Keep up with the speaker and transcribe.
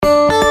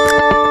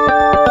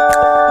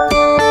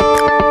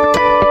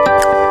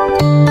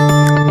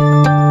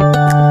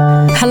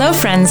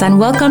friends, and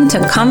welcome to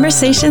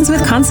Conversations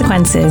with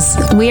Consequences.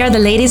 We are the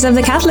ladies of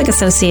the Catholic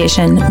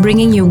Association,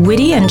 bringing you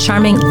witty and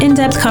charming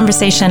in-depth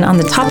conversation on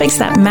the topics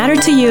that matter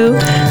to you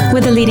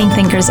with the leading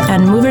thinkers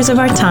and movers of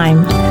our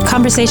time.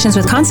 Conversations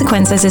with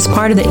Consequences is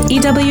part of the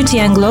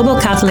EWTN Global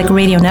Catholic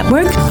Radio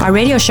Network. Our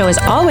radio show is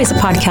always a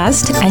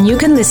podcast, and you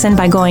can listen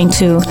by going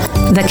to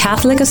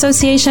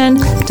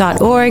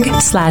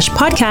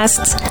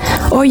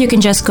thecatholicassociation.org/podcasts, or you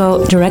can just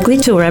go directly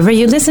to wherever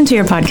you listen to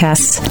your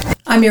podcasts.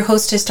 I'm your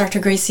hostess, Dr.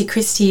 Gracie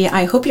Christie.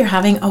 I hope you're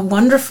having a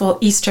wonderful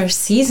Easter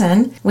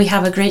season. We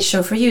have a great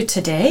show for you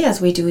today,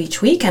 as we do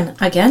each week. And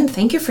again,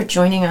 thank you for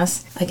joining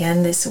us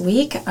again this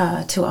week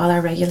to all our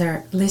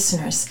regular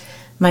listeners.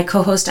 My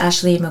co-host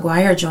Ashley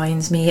McGuire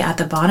joins me at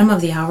the bottom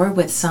of the hour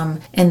with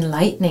some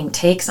enlightening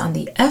takes on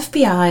the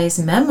FBI's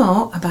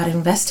memo about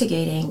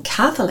investigating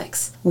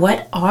Catholics.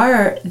 What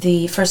are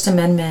the First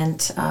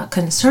Amendment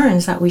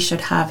concerns that we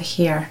should have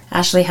here?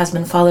 Ashley has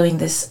been following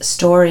this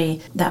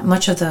story that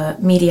much of the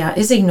media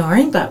is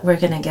ignoring, but we're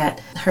going to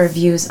get her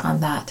views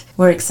on that.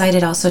 We're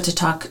excited also to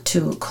talk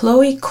to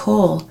Chloe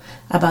Cole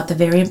about the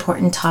very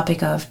important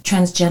topic of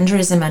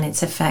transgenderism and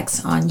its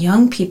effects on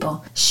young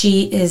people.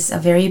 She is a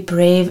very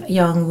brave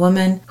young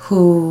woman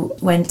who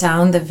went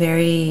down the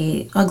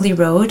very ugly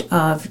road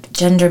of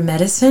gender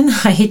medicine.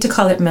 I hate to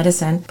call it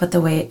medicine, but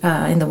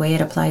in the way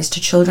it applies to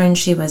children.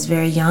 She was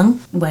very young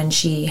when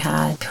she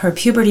had her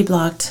puberty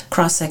blocked,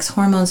 cross-sex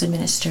hormones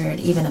administered,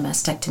 even a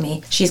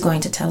mastectomy. She's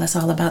going to tell us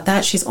all about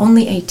that. She's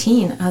only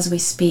 18 as we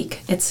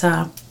speak. It's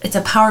a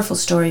powerful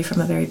story from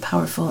a very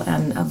powerful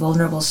and a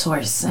vulnerable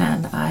source,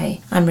 and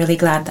I'm really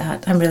glad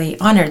I'm really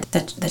honored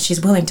that she's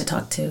willing to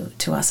talk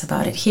to us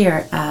about it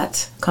here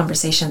at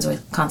Conversations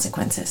with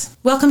Consequences.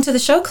 Welcome to the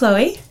show,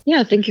 Chloe.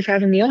 Yeah, thank you for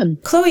having me on.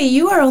 Chloe,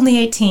 you are only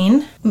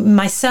 18.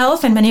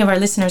 Myself and many of our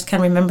listeners can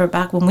remember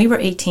back when we were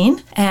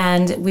 18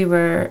 and we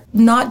were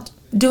not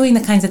doing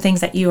the kinds of things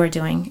that you are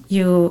doing.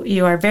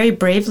 You are very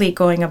bravely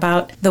going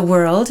about the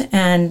world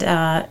and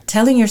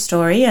telling your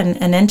story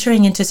and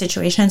entering into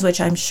situations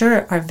which I'm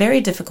sure are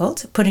very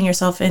difficult, putting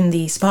yourself in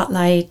the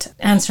spotlight,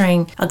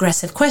 answering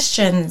aggressive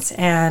questions,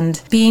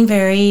 and being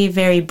very,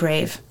 very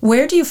brave.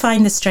 Where do you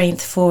find the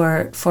strength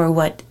for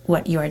what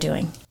you are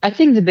doing? I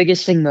think the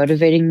biggest thing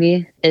motivating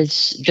me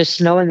is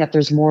just knowing that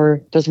there's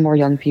more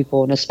young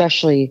people, and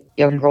especially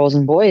young girls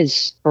and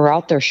boys who are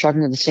out there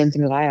struggling with the same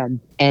thing that I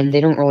am, and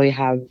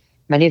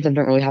many of them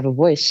don't really have a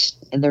voice,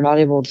 and they're not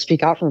able to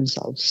speak out for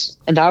themselves.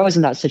 And I was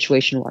in that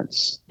situation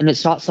once, and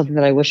it's not something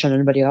that I wish on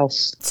anybody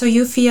else. So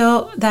you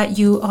feel that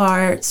you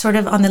are sort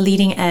of on the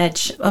leading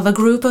edge of a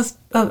group of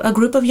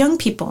young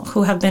people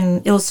who have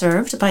been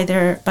ill-served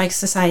by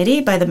society,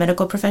 by the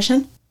medical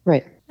profession?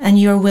 Right. And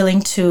you're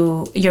willing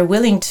to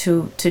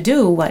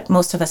do what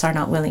most of us are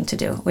not willing to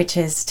do, which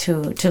is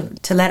to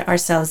let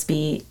ourselves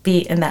be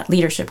in that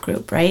leadership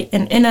group, right?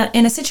 In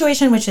a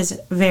situation which is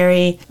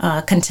very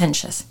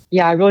contentious.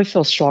 Yeah, I really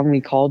feel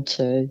strongly called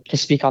to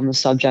speak on the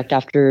subject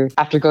after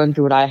going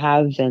through what I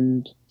have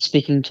and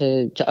speaking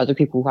to other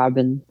people who have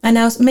been. And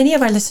now many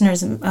of our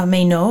listeners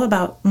may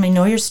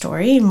know your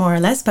story more or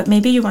less, but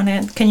maybe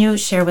can you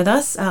share with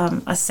us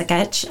a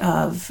sketch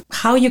of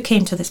how you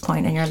came to this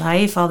point in your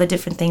life, all the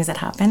different things that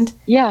happened?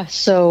 Yeah,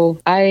 so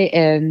I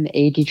am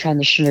a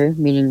detransitioner,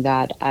 meaning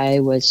that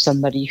I was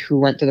somebody who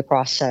went through the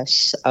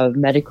process of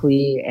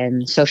medically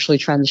and socially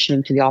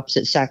transitioning to the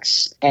opposite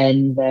sex,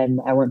 and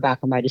then I went back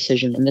on my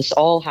decision. And this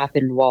all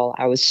happened while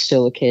I was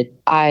still a kid.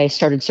 I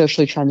started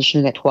socially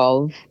transitioning at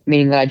 12,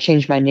 meaning that I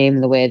changed my name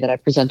and the way that I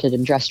presented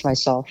and dressed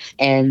myself.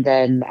 And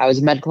then I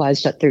was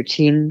medicalized at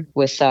 13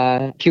 with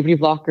puberty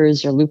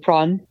blockers or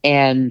Lupron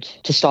and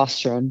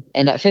testosterone.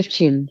 And at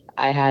 15,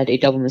 I had a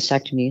double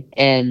mastectomy.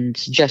 And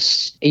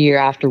just a year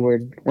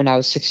afterward, when I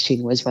was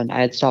 16, was when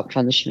I had stopped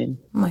transitioning.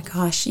 Oh my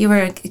gosh, you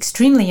were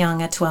extremely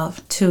young at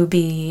 12 to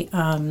be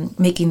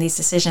making these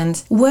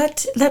decisions.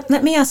 Let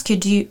me ask you,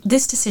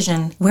 this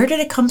decision, where did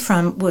it come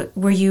from?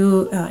 Were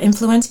you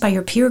influenced by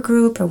your peer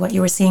group or what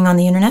you were seeing on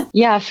the internet?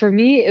 Yeah, for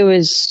me,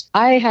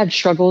 I had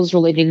struggles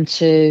relating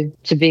to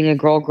being a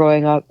girl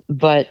growing up,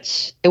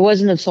 but it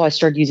wasn't until I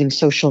started using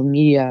social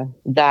media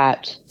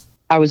that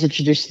I was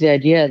introduced to the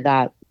idea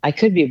that I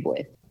could be a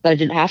boy, that I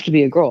didn't have to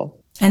be a girl.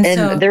 And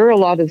so, there were a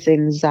lot of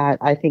things that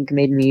I think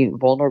made me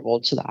vulnerable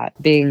to that,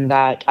 being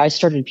that I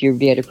started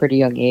puberty at a pretty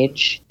young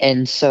age.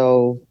 And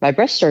so my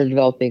breasts started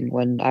developing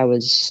when I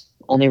was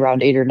only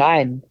around 8 or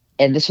 9.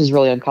 And this was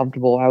really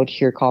uncomfortable. I would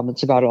hear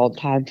comments about it all the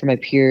time from my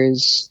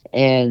peers.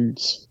 And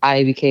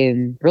I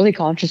became really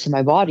conscious of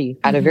my body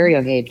at a very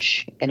young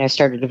age. And I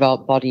started to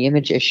develop body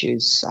image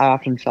issues. I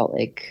often felt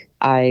like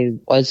I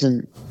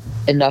wasn't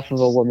enough of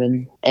a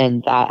woman,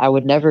 and that I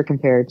would never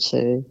compare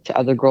to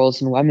other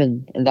girls and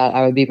women, and that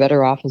I would be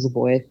better off as a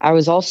boy. I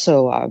was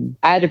also,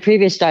 I had a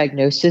previous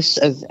diagnosis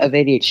of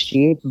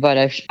ADHD, but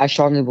I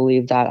strongly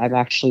believe that I'm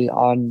actually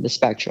on the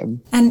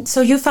spectrum. And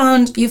so you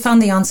found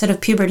the onset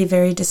of puberty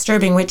very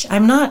disturbing, which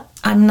I'm not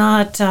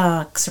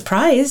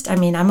surprised. I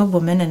mean, I'm a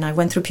woman and I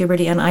went through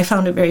puberty and I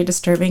found it very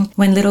disturbing.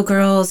 When little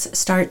girls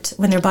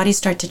when their bodies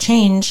start to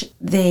change,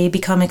 they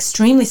become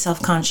extremely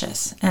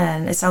self-conscious.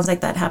 And it sounds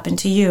like that happened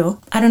to you.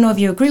 I don't know if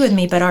you agree with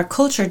me, but our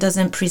culture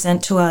doesn't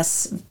present to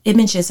us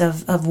images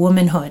of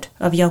womanhood,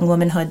 of young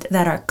womanhood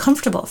that are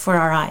comfortable for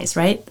our eyes,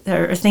 right?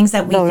 There are things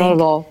that we think not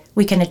at all.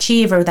 We can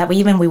achieve or that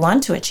we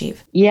want to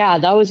achieve. Yeah,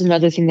 that was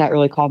another thing that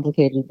really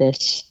complicated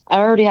this. I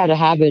already had a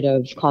habit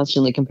of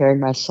constantly comparing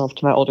myself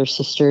to my older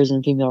sisters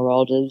and female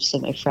relatives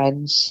and my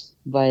friends.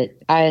 But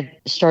I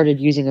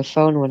started using a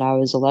phone when I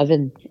was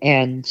 11,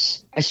 and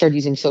I started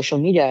using social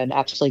media and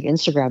apps like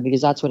Instagram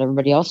because that's what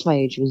everybody else my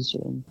age was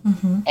doing.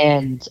 Mm-hmm.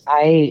 And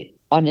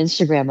on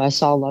Instagram, I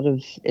saw a lot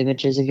of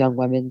images of young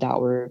women that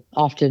were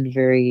often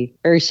very,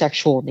 very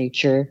sexual in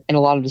nature, and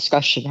a lot of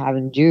discussion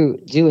having to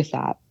do with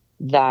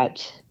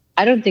that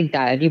I don't think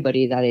that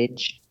anybody that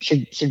age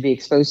should be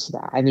exposed to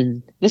that. I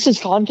mean, this is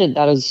content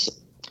that is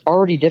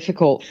already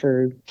difficult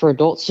for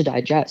adults to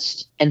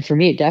digest. And for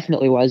me, it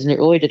definitely was. And it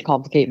really did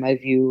complicate my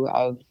view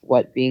of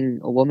what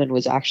being a woman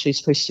was actually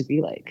supposed to be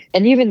like.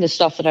 And even the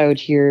stuff that I would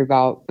hear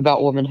about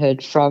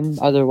womanhood from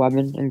other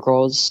women and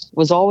girls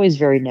was always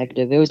very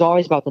negative. It was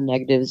always about the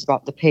negatives,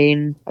 about the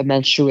pain of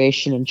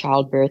menstruation and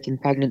childbirth and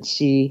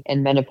pregnancy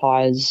and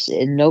menopause.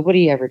 And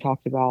nobody ever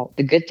talked about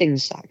the good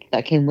things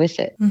that came with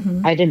it.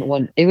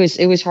 Mm-hmm.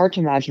 It was hard to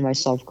imagine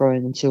myself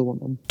growing into a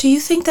woman. Do you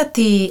think that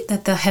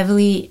the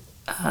heavily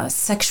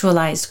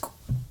sexualized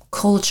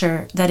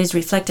culture that is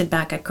reflected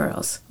back at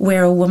girls,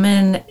 where a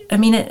woman, I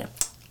mean,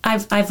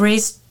 I've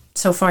raised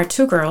so far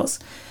 2 girls,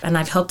 and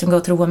I've helped them go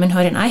through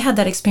womanhood, and I had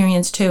that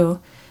experience too,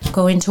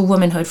 go into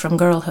womanhood from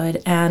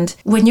girlhood. And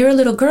when you're a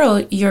little girl,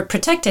 you're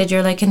protected.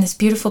 You're like in this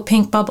beautiful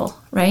pink bubble,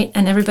 right?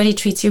 And everybody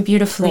treats you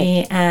beautifully,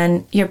 right.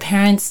 And your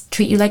parents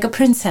treat you like a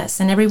princess.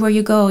 And everywhere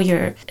you go,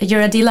 you're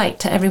a delight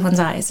to everyone's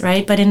eyes,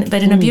 right? But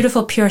in a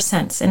beautiful, pure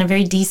sense, in a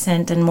very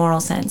decent and moral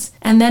sense.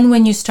 And then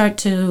when you start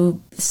to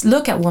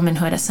look at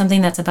womanhood as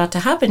something that's about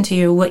to happen to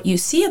you, what you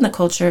see in the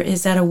culture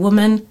is that a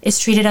woman is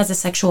treated as a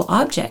sexual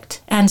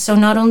object. And so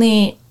not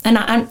only, and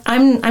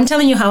I'm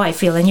telling you how I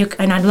feel,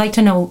 and I'd like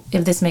to know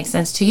if this makes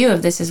sense to you,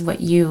 if this is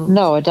what you...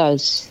 No, it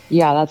does.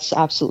 Yeah, that's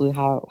absolutely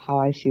how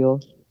I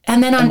feel.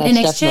 And then in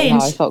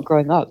exchange, how I felt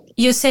growing up.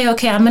 You say,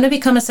 okay, I'm going to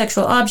become a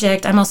sexual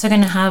object. I'm also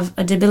going to have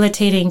a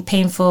debilitating,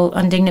 painful,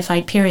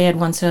 undignified period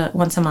once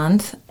a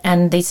month.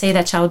 And they say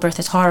that childbirth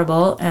is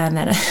horrible and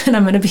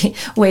I'm going to be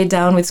weighed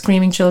down with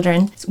screaming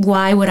children.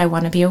 Why would I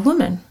want to be a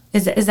woman?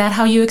 Is that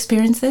how you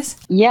experience this?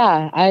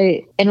 Yeah,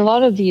 in a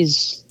lot of the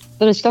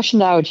discussion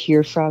that I would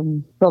hear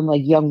from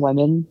like young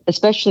women,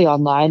 especially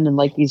online and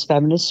like these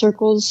feminist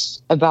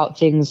circles, about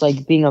things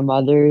like being a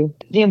mother,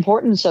 the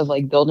importance of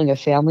like building a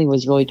family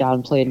was really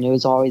downplayed, and it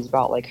was always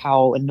about like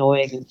how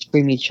annoying and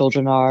screamy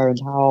children are, and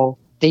how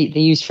they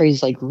use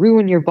phrases like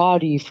ruin your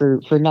body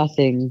for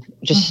nothing,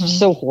 just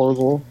so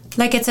horrible.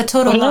 Like it's a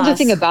total loss. Another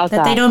thing about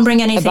that, they don't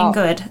bring anything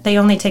good. They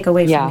only take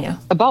away from you.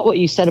 About what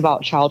you said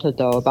about childhood,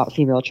 though, about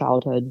female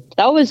childhood,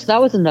 that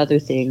was another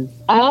thing.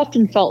 I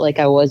often felt like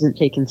I wasn't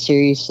taken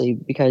seriously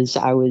because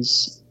I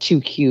was too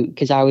cute,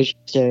 because I was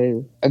just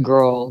a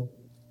girl,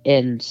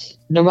 and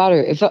no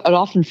matter, it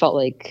often felt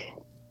like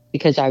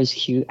because I was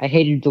cute. I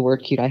hated the word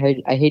cute. I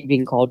hate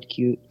being called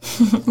cute.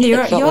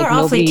 You're like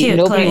awfully cute.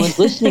 Nobody Chloe. was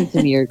listening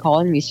to me or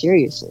calling me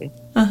seriously.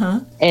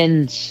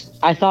 And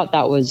I thought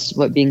that was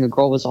what being a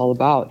girl was all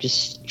about.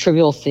 Just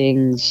trivial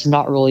things,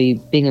 not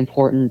really being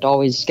important,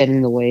 always getting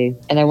in the way.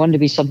 And I wanted to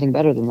be something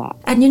better than that.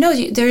 And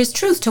there is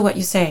truth to what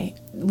you say.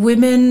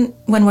 Women,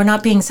 when we're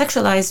not being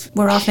sexualized,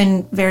 we're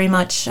often very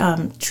much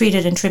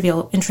treated in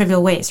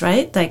trivial ways,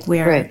 right? Like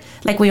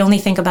like we only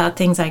think about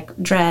things like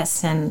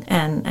dress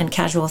and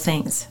casual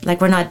things.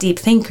 Like we're not deep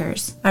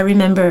thinkers. I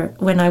remember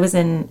when I was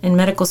in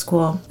medical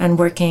school and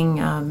working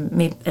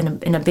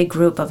in a big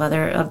group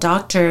of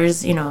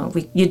doctors.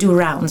 You do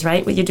rounds,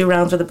 right? You do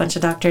rounds with a bunch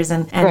of doctors,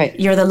 and right.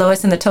 You're the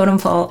lowest in the totem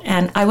pole.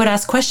 And I would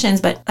ask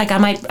questions, but like I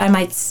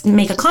might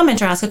make a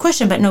comment or ask a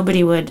question, but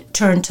nobody would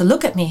turn to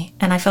look at me,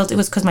 and I felt it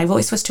was because my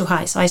voice was too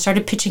high, so I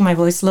started pitching my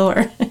voice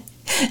lower.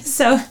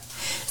 so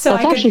that's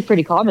actually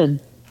pretty common,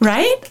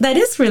 right? That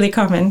is really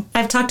common.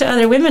 I've talked to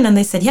other women, and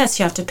they said, yes,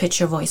 you have to pitch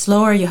your voice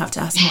lower, you have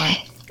to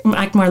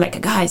act more like a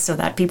guy so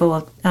that people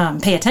will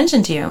pay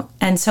attention to you.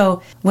 And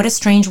so what a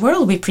strange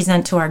world we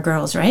present to our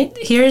girls, right?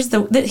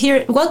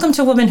 Welcome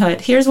to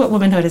womanhood. Here's what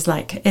womanhood is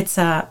like. It's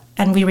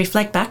and we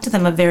reflect back to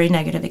them a very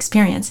negative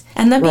experience.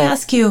 And let me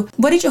ask you,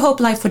 what did you hope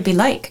life would be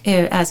like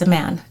as a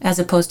man, as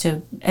opposed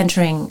to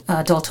entering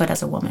adulthood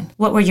as a woman?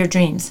 What were your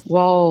dreams?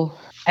 Well,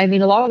 I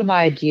mean, a lot of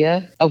my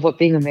idea of what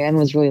being a man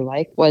was really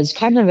like was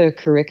kind of a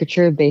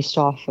caricature based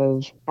off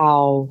of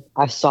how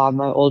I saw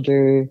my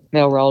older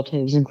male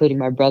relatives, including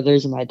my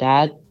brothers and my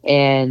dad.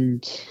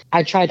 And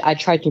I tried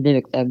to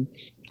mimic them.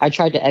 I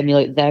tried to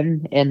emulate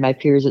them and my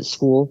peers at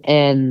school.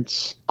 And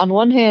on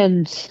one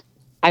hand,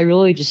 I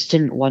really just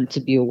didn't want to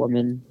be a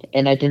woman,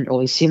 and I didn't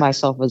really see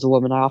myself as a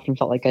woman. I often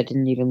felt like I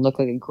didn't even look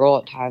like a girl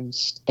at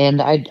times,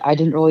 and I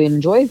didn't really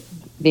enjoy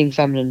being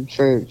feminine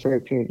for a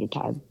period of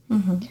time.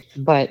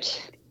 Mm-hmm.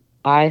 But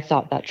I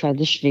thought that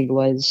transitioning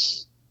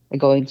was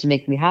going to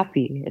make me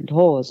happy and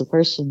whole as a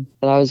person,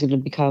 that I was going to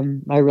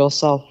become my real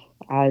self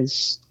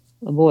as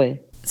a boy.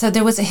 So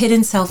there was a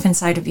hidden self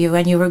inside of you,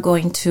 and you were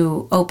going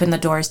to open the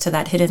doors to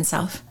that hidden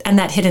self. And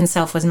that hidden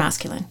self was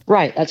masculine.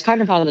 Right. That's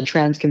kind of how the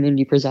trans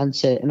community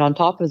presents it. And on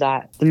top of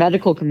that, the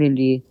medical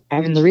community,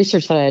 I mean, the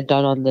research that I had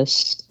done on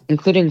this,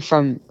 including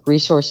from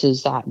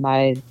resources that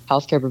my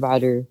healthcare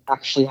provider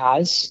actually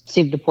has,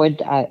 seemed to point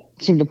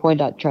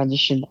at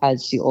transition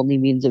as the only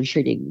means of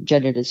treating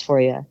gender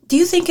dysphoria. Do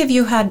you think if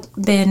you had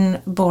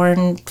been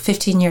born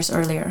 15 years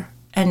earlier,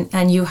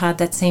 and you had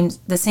the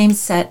same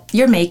set,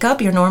 your makeup,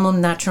 your normal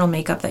natural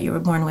makeup that you were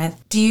born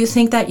with, do you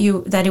think that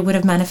it would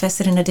have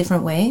manifested in a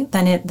different way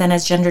than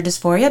as gender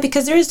dysphoria?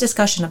 Because there is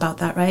discussion about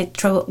that, right?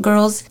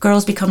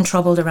 Girls become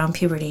troubled around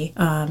puberty.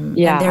 And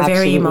they're absolutely.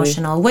 Very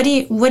emotional. What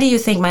do you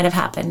think might have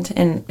happened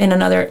in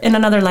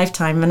another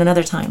lifetime, in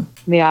another time?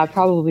 Yeah, I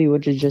probably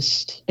would have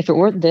just, if it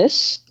weren't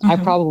this, I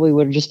probably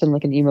would have just been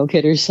like an emo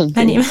kid or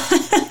something.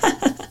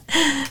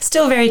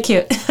 Still very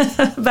cute,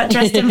 but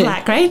dressed in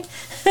black, right?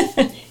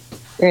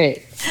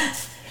 Right.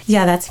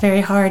 Yeah, that's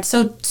very hard.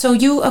 So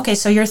you're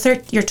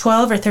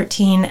 12 or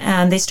 13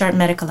 and they start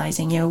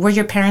medicalizing you. Were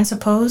your parents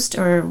opposed,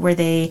 or were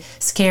they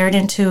scared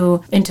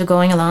into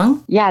going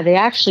along? Yeah, they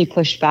actually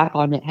pushed back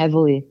on it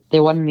heavily. They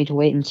wanted me to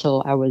wait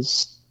until I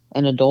was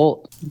an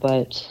adult,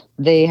 but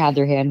they had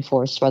their hand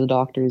forced by the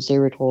doctors. They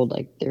were told,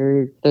 like,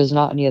 there's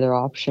not any other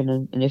option,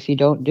 and if you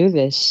don't do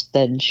this,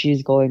 then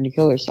she's going to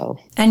kill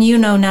herself. And you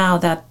know now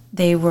that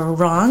they were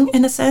wrong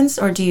in a sense,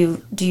 or do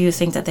you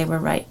think that they were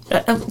right?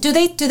 Do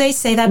they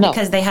say that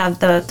because they have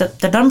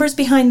the numbers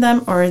behind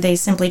them, or are they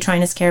simply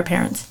trying to scare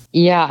parents?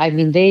 Yeah, I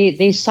mean,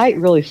 they cite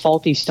really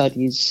faulty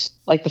studies,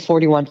 like the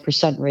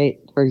 41% rate,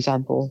 for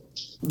example.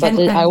 But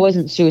I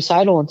wasn't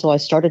suicidal until I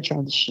started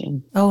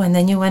transitioning. Oh, and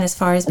then you went as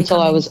far as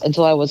until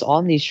I was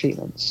on these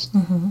treatments.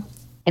 Mm-hmm.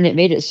 And it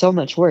made it so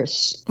much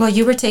worse. Well,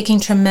 you were taking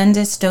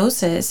tremendous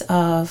doses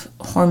of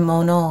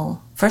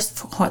hormonal. First,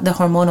 the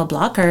hormonal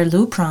blocker,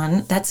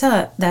 Lupron. That's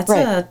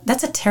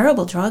a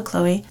terrible drug,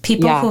 Chloe.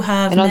 People who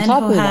have men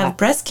who have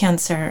breast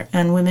cancer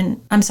and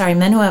women. I'm sorry,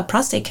 men who have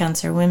prostate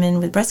cancer. Women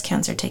with breast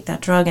cancer take that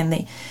drug, and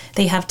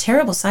they have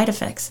terrible side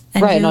effects.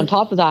 And on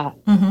top of that,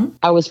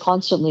 I was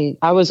constantly.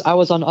 I was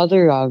on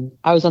other.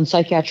 I was on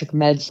psychiatric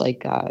meds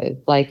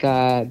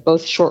like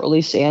both short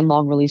release and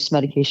long release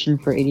medication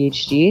for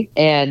ADHD,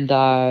 and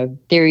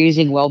they were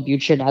using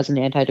Wellbutrin as an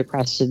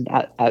antidepressant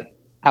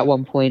at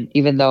one point,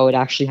 even though it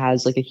actually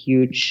has like a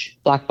huge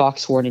black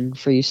box warning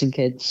for use in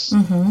kids.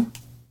 Mm-hmm.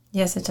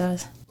 Yes, it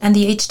does. And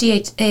the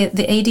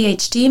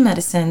ADHD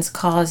medicines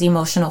cause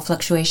emotional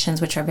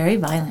fluctuations, which are very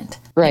violent.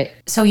 Right.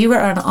 So you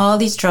were on all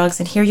these drugs,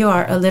 and here you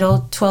are, a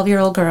little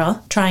 12-year-old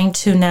girl, trying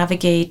to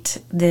navigate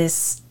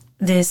this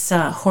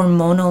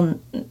hormonal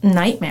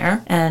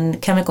nightmare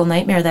and chemical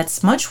nightmare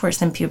that's much worse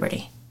than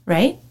puberty,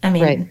 right? I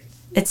mean,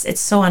 it's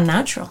so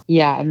unnatural.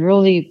 Yeah, and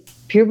really,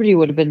 puberty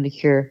would have been the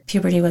cure.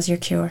 Puberty was your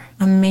cure.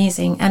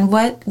 Amazing. And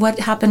what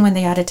happened when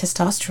they added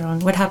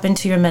testosterone? What happened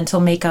to your mental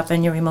makeup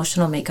and your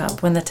emotional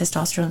makeup when the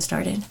testosterone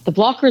started? The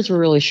blockers were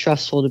really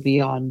stressful to be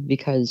on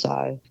because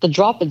the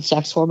drop in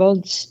sex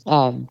hormones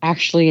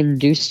actually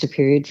induced a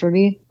period for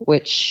me,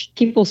 which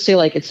people say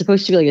like it's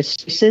supposed to be like a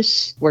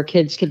stasis where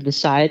kids can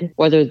decide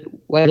whether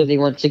they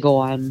want to go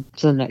on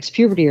to the next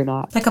puberty or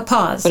not. Like a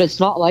pause. But it's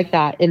not like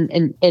that.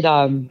 And it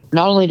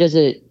not only does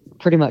it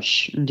pretty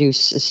much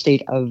induce a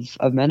state of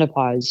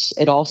menopause,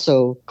 it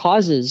also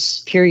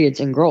causes periods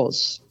in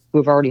girls who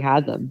have already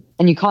had them,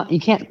 and you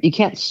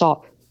can't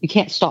stop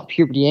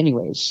puberty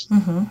anyways.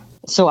 Mm-hmm.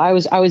 So I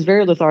was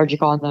very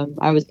lethargic on them.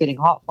 I was getting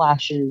hot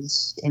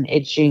flashes and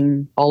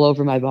itching all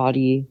over my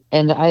body,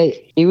 and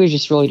it was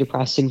just really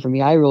depressing for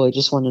me. I really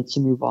just wanted to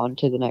move on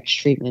to the next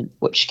treatment,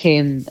 which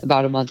came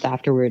about a month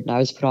afterward, and I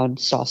was put on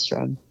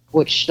testosterone,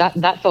 which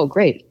that felt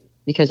great.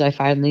 Because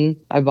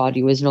my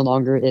body was no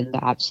longer in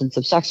the absence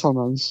of sex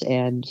hormones,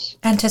 and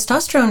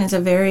testosterone is a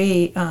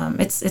very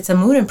it's a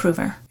mood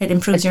improver. It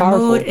improves your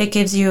powerful. mood. It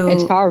gives you.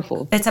 It's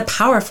powerful. It's a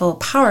powerful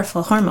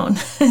hormone.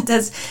 It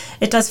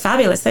does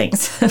fabulous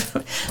things.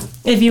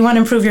 If you want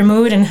to improve your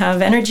mood and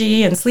have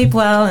energy and sleep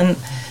well, and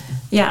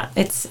yeah,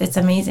 it's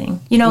amazing.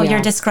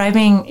 You're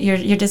describing.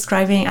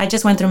 I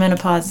just went through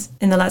menopause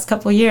in the last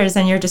couple of years,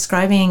 and you're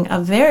describing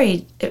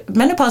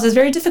menopause is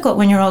very difficult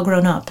when you're all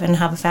grown up and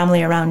have a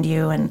family around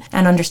you and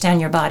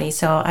understand your body.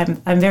 So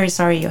I'm very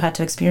sorry you had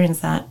to experience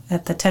that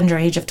at the tender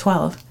age of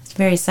 12. It's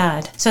very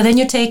sad. So then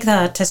you take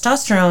the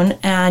testosterone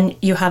and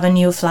you have a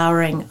new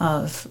flowering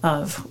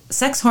of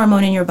sex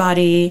hormone in your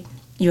body.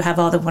 you have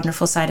all the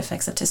wonderful side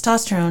effects of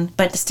testosterone,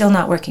 but still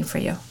not working for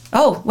you.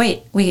 Oh,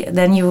 wait,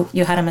 then you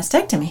had a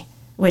mastectomy,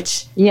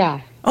 which...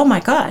 Yeah. Oh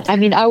my God. I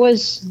mean, I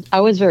was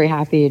very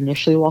happy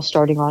initially while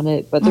starting on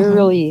it, but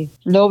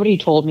nobody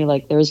told me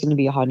like there was going to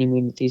be a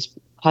honeymoon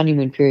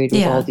period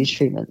with all these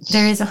treatments.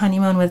 There is a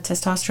honeymoon with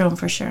testosterone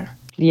for sure.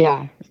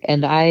 Yeah.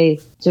 And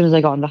as soon as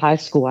I got into high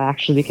school, I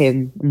actually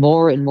became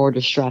more and more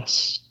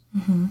distressed.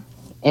 Mm-hmm.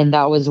 And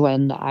that was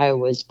when I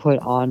was put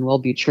on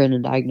Wellbutrin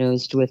and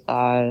diagnosed with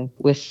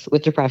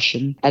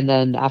depression. And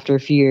then after a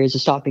few years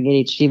of stopping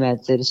ADHD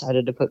meds, they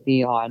decided to put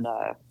me on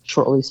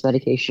short-release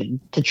medication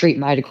to treat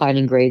my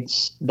declining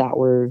grades that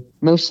were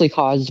mostly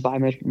caused by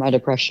my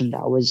depression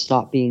that was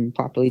not being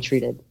properly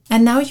treated.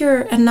 And now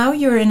you're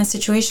in a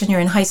situation. You're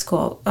in high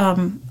school.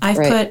 I've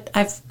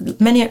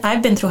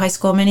been through high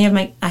school.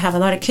 I have a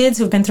lot of kids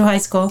who've been through high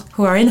school,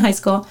 who are in high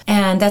school,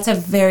 and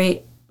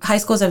high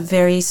school is a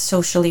very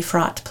socially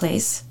fraught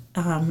place,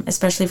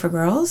 especially for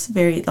girls.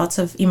 Lots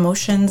of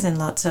emotions and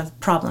lots of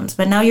problems.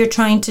 But now you're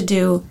trying to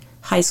do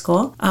high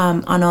school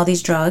on all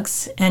these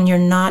drugs, and you're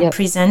not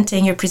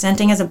presenting. You're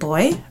presenting as a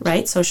boy,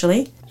 right?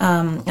 Socially,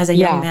 as a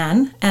young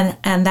man,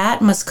 and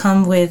that must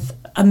come with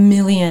a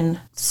million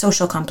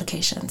social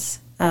complications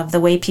of the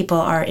way people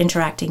are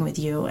interacting with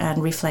you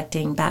and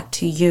reflecting back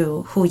to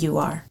you who you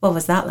are. What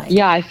was that like?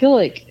 Yeah, I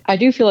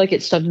do feel like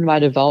it stunted my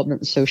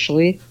development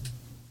socially.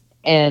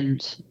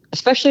 And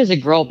especially as a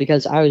girl,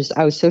 because I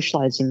was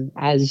socializing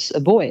as a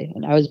boy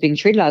and I was being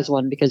treated as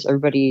one because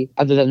everybody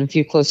other than a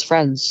few close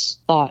friends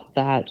thought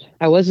that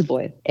I was a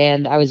boy,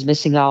 and I was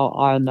missing out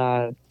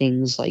on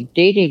things like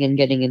dating and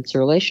getting into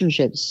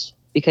relationships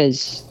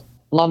because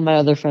a lot of my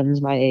other friends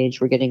my age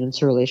were getting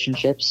into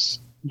relationships,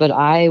 but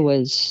I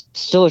was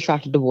still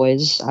attracted to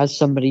boys as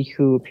somebody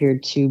who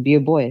appeared to be a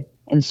boy.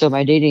 And so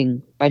my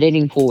dating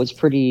pool was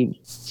pretty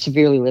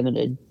severely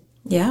limited.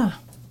 Yeah,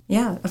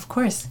 of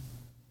course.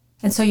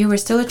 And so you were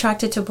still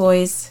attracted to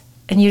boys,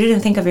 and you didn't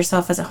think of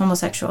yourself as a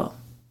homosexual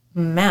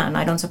man,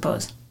 I don't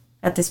suppose,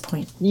 at this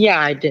point. Yeah,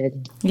 I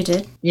did. You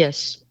did?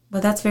 Yes.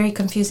 Well, that's very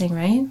confusing,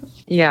 right?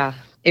 Yeah,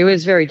 it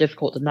was very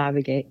difficult to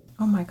navigate.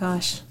 Oh my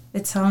gosh.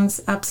 It sounds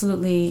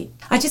absolutely...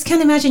 I just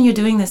can't imagine you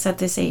doing this at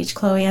this age,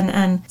 Chloe,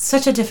 and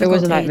such a difficult age.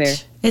 It was a nightmare.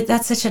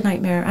 That's such a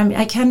nightmare. I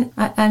mean,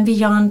 I'm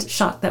beyond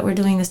shocked that we're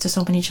doing this to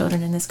so many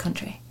children in this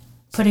country,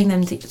 putting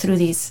them through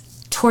these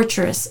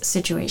torturous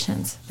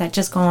situations that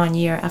just go on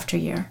year after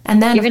year.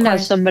 And then, even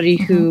as somebody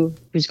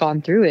who's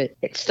gone through it,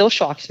 it still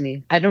shocks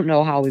me. I don't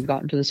know how we've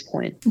gotten to this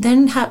point.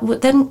 Then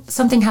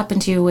something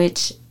happened to you,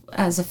 which,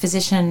 as a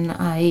physician,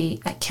 I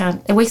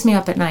can't. It wakes me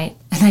up at night,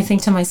 and I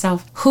think to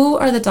myself, who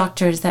are the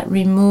doctors that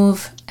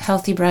remove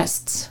healthy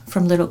breasts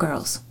from little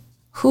girls?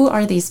 Who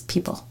are these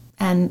people,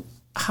 and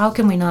how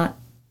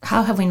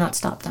have we not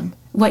stopped them?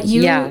 What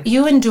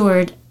you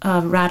endured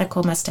a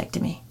radical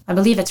mastectomy. I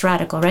believe it's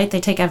radical, right?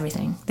 They take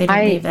everything. They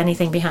don't leave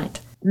anything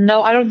behind.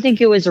 No, I don't think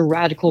it was a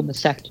radical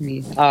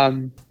mastectomy.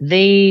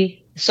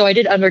 So I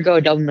did undergo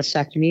a double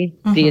mastectomy.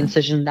 Mm-hmm. The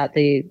incision that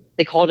they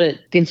called it,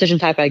 the incision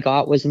type I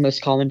got was the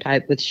most common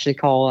type, which they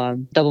call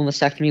double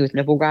mastectomy with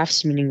nipple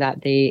grafts, meaning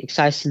that they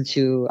excise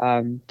into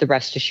the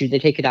breast tissue. They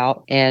take it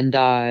out, and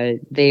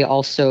they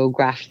also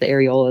graft the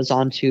areolas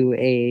onto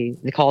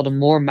they call it a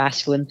more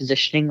masculine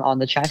positioning on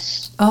the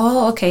chest.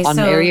 Oh, okay. On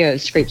the area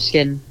of scraped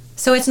skin.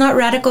 So it's not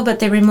radical, but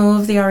they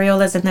remove the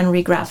areolas and then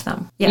regraft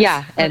them. Yes.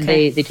 Yeah, and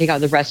they take out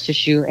the breast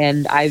tissue,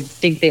 and I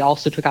think they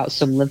also took out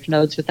some lymph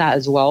nodes with that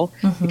as well,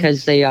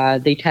 because they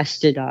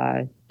tested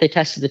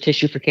the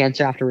tissue for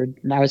cancer afterward,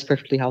 and I was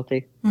perfectly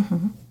healthy.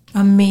 Mm-hmm.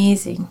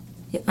 Amazing.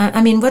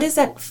 I mean, what does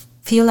that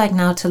feel like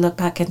now to look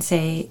back and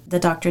say the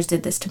doctors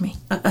did this to me?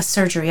 A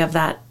surgery of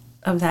that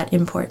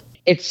import.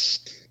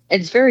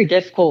 It's very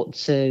difficult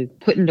to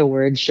put into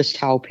words just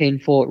how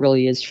painful it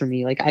really is for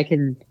me. Like I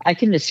can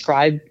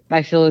describe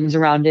my feelings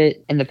around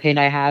it and the pain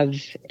I have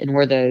and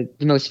where the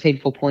most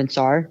painful points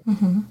are.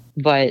 Mm-hmm.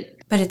 But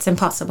it's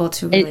impossible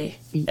to really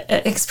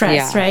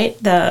express, right?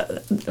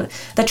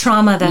 The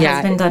trauma that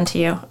has been done to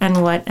you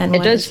and what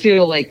it does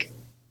feel like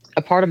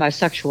a part of my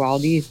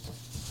sexuality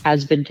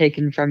has been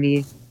taken from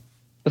me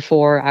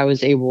before I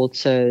was able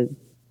to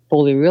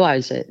fully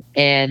realize it,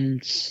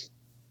 and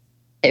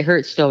it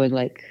hurts knowing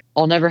like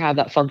I'll never have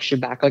that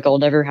function back. Like I'll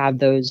never have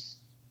those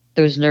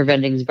nerve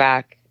endings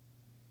back.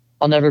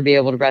 I'll never be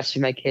able to breastfeed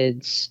my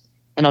kids.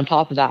 And on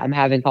top of that, I'm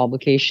having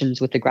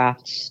complications with the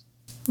grafts.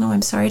 Oh,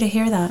 I'm sorry to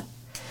hear that.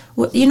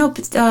 Well,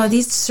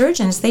 these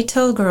surgeons, they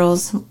tell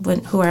girls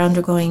who are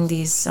undergoing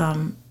these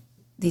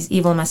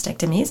evil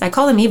mastectomies. I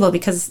call them evil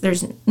because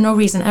there's no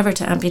reason ever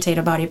to amputate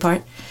a body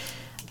part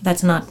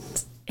that's not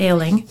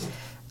ailing.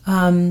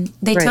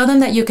 They tell them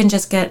that you can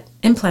just get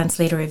implants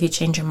later if you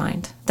change your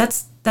mind.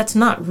 That's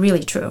not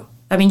really true.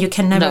 I mean, you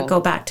can never go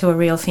back to a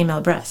real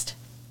female breast.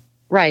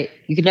 Right.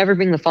 You can never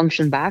bring the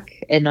function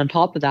back. And on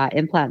top of that,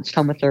 implants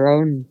come with their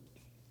own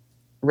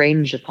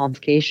range of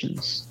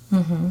complications.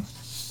 Mm-hmm.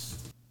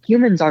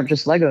 Humans aren't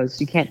just Legos.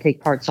 You can't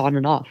take parts on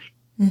and off.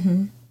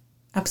 Mm-hmm.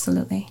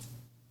 Absolutely.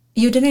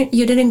 You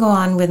didn't go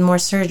on with more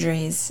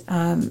surgeries.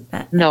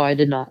 No, I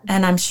did not.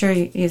 And I'm sure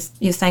you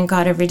thank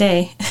God every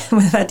day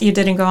that you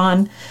didn't go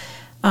on.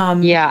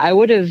 Yeah, I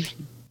would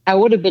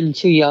have been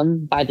too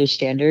young by their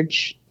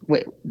standards.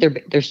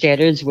 Their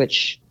standards,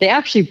 which they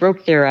actually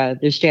broke their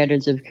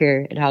standards of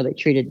care and how they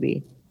treated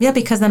me. Yeah,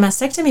 because the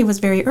mastectomy was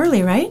very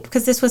early, right?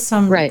 Because this was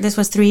Right. This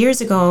was 3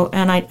 years ago,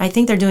 and I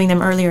think they're doing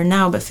them earlier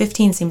now, but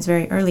 15 seems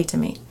very early to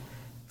me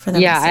for the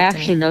Yeah, mastectomy. I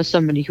actually know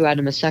somebody who had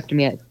a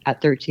mastectomy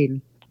at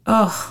 13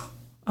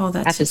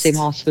 That's at the same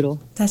hospital.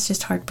 That's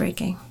just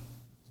heartbreaking.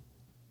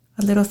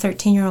 A little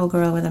 13-year-old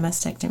girl with a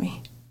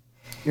mastectomy.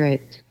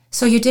 Right.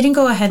 So you didn't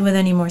go ahead with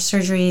any more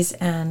surgeries,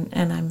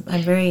 and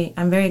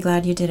I'm very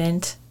glad you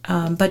didn't.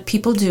 But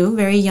people do,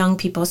 very young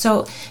people.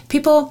 So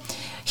people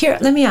here,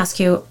 let me ask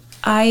you.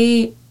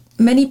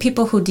 Many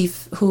people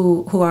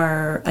who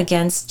are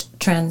against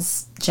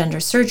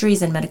transgender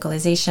surgeries and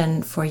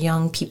medicalization for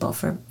young people,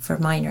 for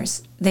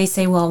minors, they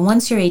say, well,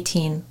 once you're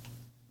 18,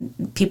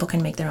 people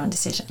can make their own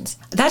decisions.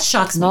 That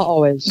shocks me. Not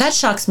always. That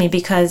shocks me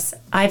because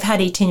I've had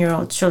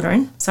 18-year-old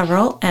children,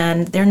 several,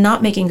 and they're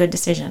not making good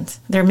decisions.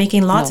 They're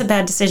making lots of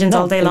bad decisions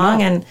all day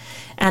long, and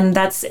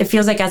it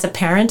feels like as a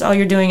parent, all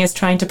you're doing is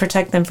trying to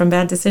protect them from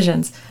bad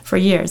decisions for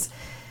years.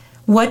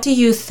 What do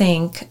you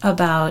think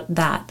about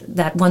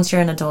that once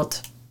you're an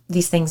adult,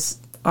 these things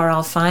are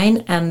all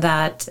fine, and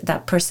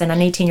that person, an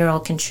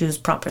 18-year-old, can choose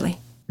properly?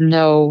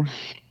 No.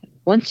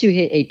 Once you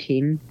hit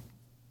 18,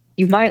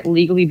 you might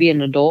legally be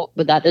an adult,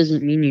 but that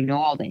doesn't mean you know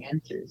all the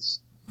answers.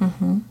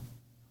 Mm-hmm.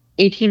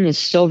 18 is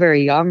still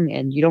very young,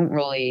 and you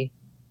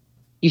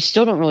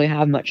still don't really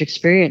have much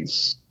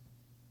experience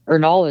or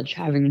knowledge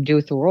having to do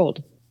with the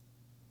world.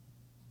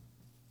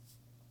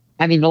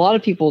 I mean, a lot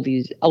of people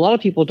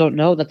don't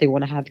know that they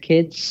want to have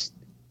kids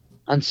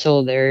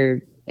until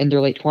they're in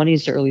their late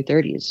 20s to early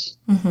 30s.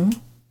 Mm-hmm.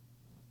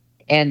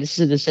 And this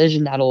is a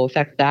decision that'll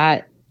affect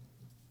that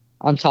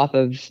on top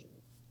of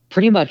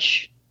pretty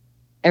much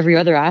every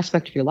other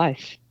aspect of your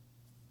life.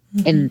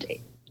 Mm-hmm. And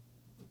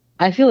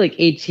I feel like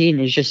 18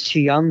 is just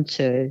too young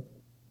to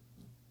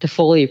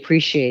fully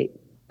appreciate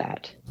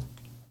that.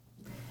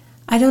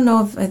 I don't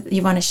know if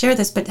you want to share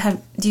this, but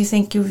do you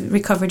think you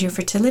recovered your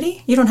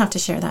fertility? You don't have to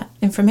share that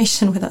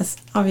information with us,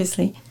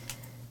 obviously.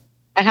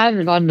 I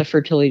haven't gotten a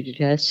fertility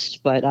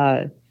test, but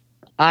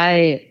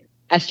I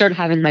started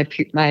having my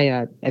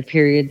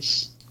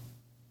periods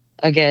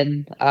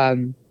again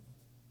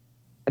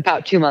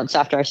about 2 months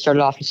after I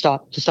started off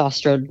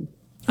testosterone.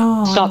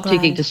 Stopped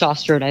taking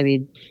testosterone. I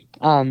mean,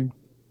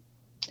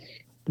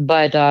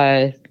 but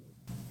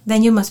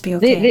then you must be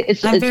okay.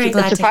 I'm very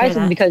glad to hear that. It's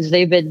surprising because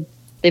they've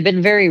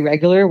been very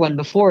regular. When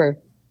before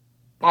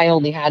I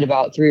only had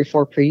about 3 or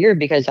 4 per year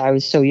because I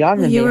was so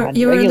young. And you were a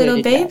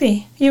little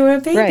baby. That. You were a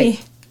baby.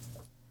 Right.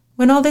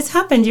 When all this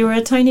happened, you were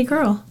a tiny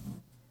girl.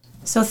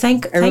 So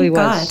thank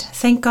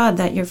God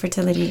that your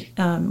fertility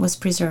was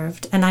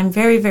preserved. And I'm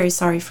very, very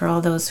sorry for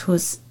all those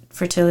whose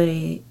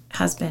fertility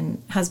has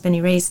been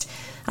erased.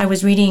 I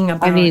was reading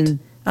about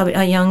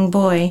a young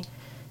boy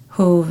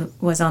who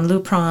was on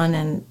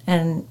Lupron,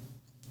 and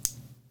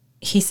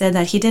he said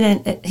that he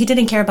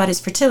didn't care about his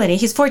fertility.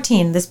 He's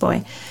 14, this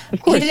boy.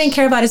 Of course. He didn't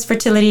care about his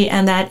fertility,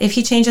 and that if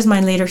he changed his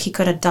mind later, he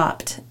could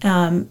adopt.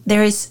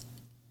 There's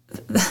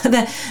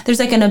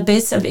like an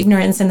abyss of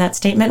ignorance in that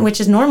statement, which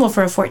is normal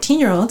for a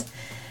 14-year-old.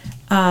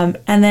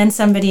 And then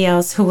somebody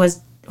else who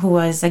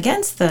was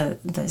against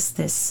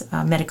this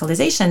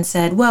medicalization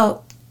said,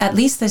 well, at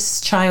least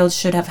this child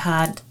should have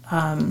had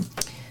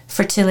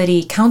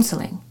fertility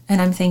counseling.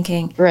 And I'm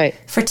thinking, right,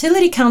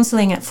 fertility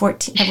counseling at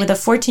 14 with a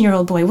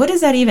 14-year-old boy. What does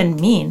that even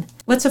mean?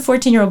 What's a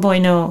 14-year-old boy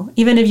know?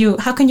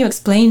 How can you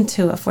explain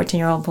to a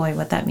 14-year-old boy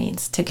what that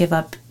means to give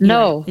up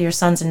your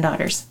sons and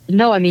daughters?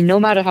 No, I mean, no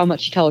matter how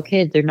much you tell a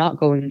kid, they're not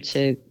going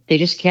to. They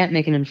just can't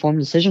make an informed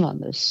decision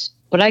on this.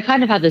 But I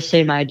kind of had the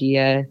same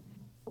idea,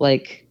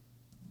 like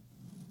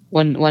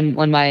when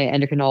my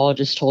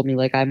endocrinologist told me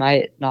like I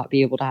might not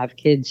be able to have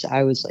kids.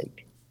 I was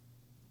like,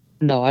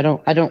 no, I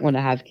don't want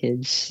to have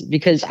kids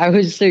because I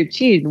was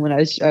 13 when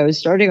I was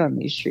starting on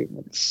these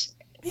treatments.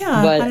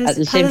 Yeah, but at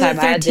the same time,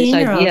 I had this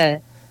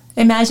idea.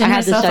 Imagine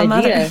yourself a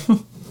mother.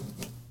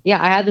 Yeah,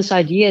 I had this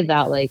idea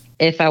that like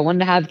if I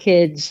wanted to have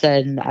kids,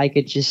 then I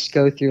could just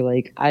go through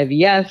like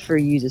IVF or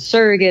use a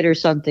surrogate or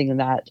something, and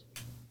that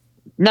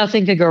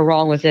nothing could go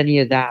wrong with any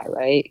of that,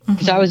 right?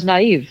 Because I was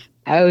naive.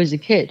 I was a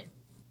kid.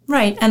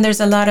 Right, and there's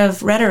a lot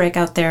of rhetoric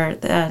out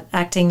there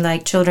acting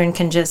like children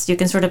you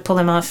can sort of pull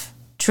them off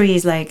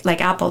trees like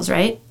apples,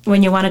 right?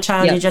 When you want a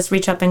child, you just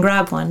reach up and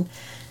grab one,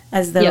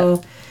 as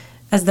though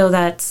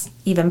that's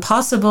even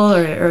possible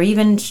or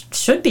even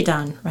should be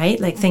done, right?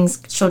 Like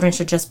children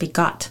should just be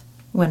got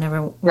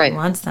whenever one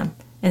wants them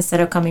instead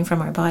of coming from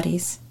our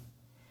bodies.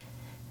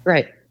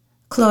 Right.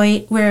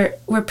 Chloe, we're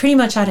pretty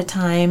much out of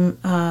time.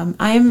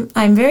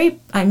 I'm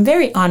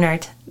very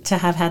honored to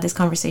have had this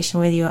conversation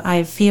with you.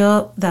 I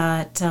feel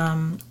that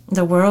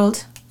the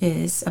world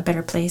is a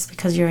better place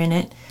because you're in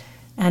it,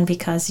 and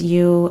because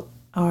you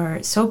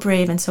are so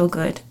brave and so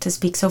good to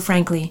speak so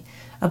frankly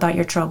about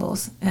your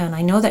troubles. And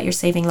I know that you're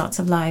saving lots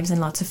of lives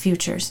and lots of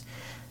futures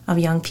of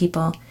young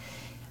people.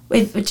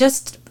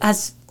 Just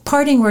as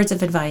parting words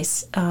of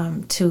advice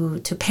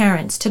to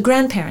parents, to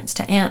grandparents,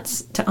 to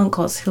aunts, to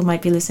uncles who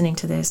might be listening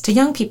to this, to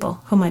young people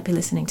who might be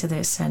listening to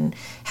this and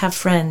have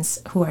friends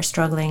who are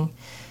struggling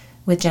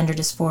with gender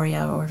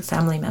dysphoria or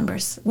family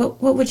members,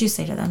 what would you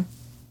say to them?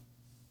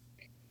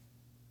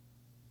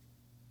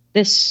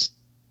 This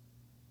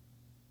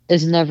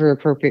is never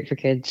appropriate for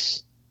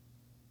kids.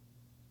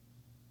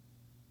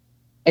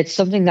 It's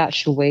something that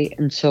should wait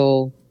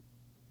until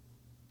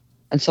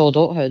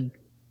adulthood.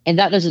 And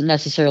that doesn't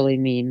necessarily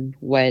mean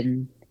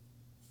the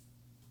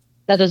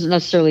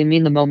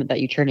moment that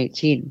you turn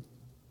 18.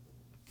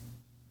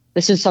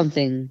 This is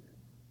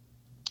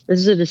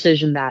a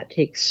decision that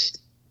takes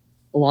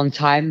a long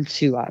time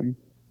to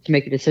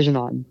make a decision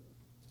on.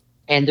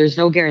 And there's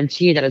no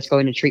guarantee that it's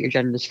going to treat your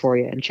gender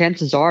dysphoria. And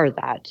chances are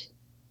that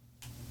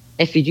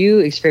if you do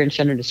experience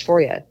gender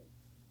dysphoria,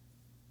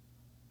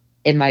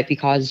 it might be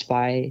caused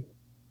by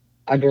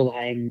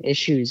underlying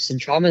issues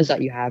and traumas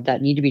that you have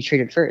that need to be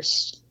treated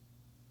first.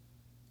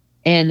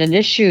 And an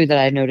issue that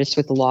I noticed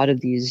with a lot of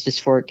these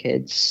dysphoric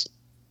kids,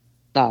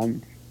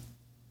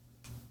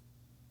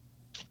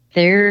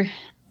 they're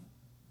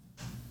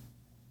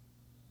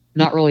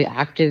not really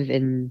active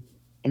in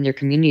their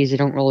communities. They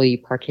don't really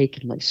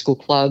partake in like school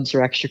clubs or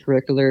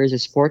extracurriculars or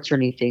sports or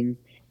anything.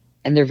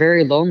 And they're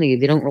very lonely.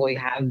 They don't really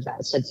have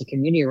that sense of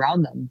community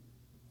around them,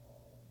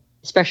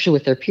 especially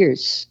with their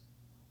peers.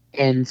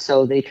 And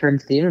so they turn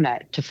to the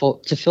internet to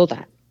fill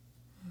that.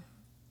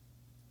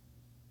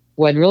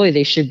 When really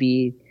they should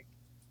be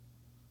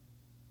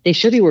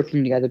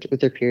working together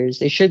with their peers.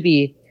 They should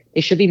be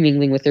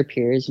mingling with their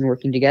peers and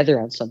working together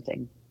on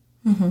something.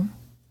 Mm-hmm.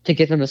 To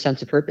give them a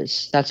sense of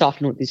purpose. That's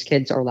often what these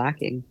kids are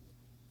lacking.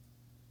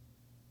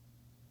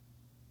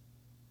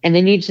 And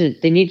they need to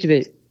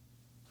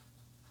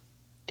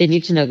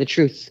know the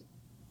truth.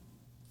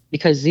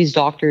 Because these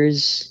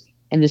doctors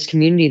and this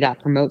community that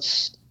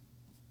promotes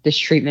this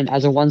treatment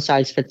as a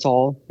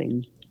one-size-fits-all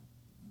thing,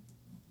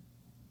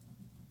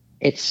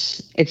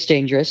 it's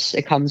dangerous.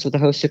 It comes with a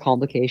host of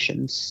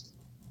complications.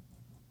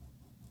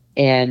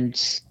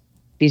 And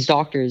these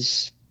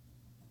doctors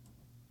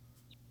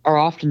are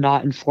often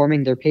not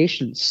informing their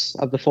patients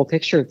of the full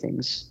picture of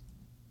things.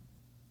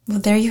 Well,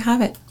 there you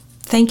have it.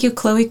 Thank you,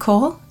 Chloe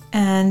Cole,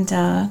 and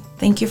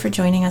thank you for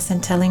joining us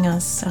and telling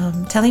us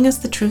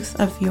the truth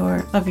of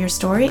your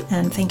story,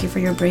 and thank you for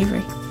your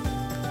bravery.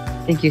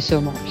 Thank you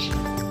so much.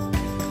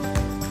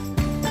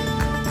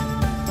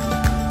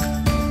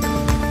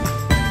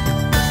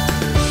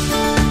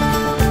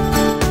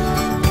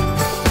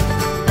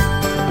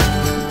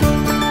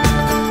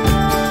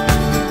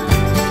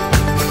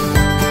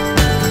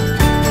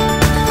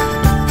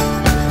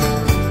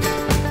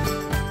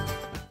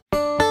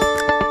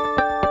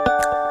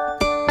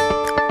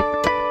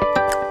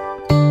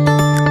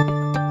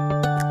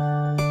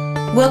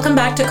 Welcome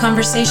back to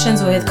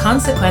Conversations with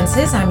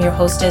Consequences. I'm your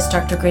hostess,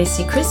 Dr.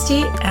 Gracie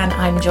Christie, and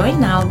I'm joined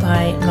now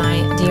by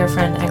my dear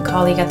friend and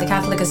colleague at the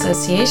Catholic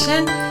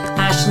Association,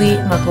 Ashley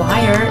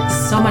McGuire.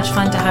 So much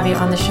fun to have you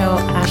on the show,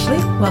 Ashley.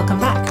 Welcome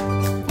back.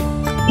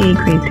 Hey,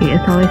 Gracie.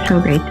 It's always so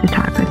great to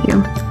talk with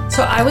you.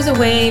 So I was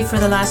away for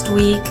the last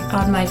week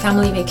on my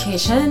family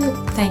vacation.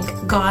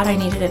 Thank God, I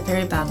needed it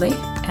very badly,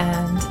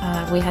 and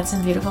we had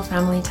some beautiful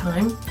family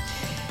time.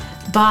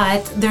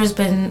 But there's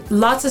been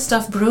lots of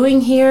stuff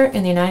brewing here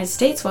in the United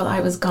States while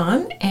I was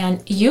gone,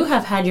 and you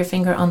have had your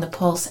finger on the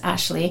pulse,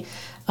 Ashley,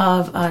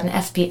 of an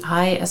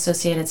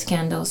FBI-associated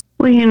scandal.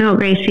 Well, you know,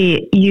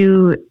 Gracie,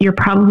 you're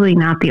probably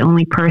not the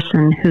only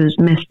person who's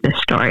missed this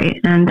story,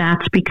 and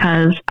that's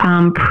because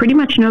pretty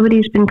much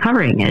nobody's been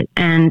covering it.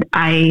 And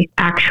I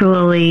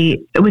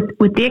actually,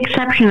 with the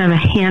exception of a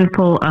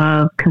handful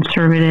of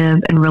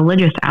conservative and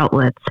religious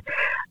outlets,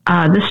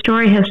 this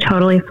story has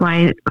totally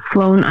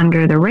flown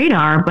under the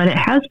radar, but it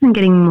has been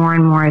getting more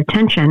and more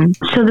attention.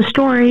 So the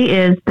story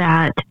is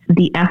that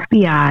the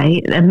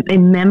FBI, a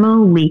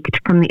memo leaked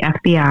from the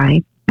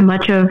FBI,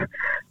 much of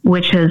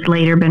which has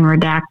later been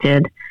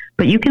redacted,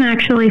 but you can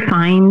actually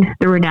find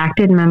the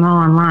redacted memo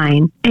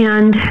online.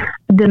 And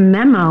the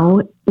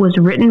memo was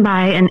written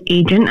by an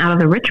agent out of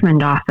the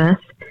Richmond office,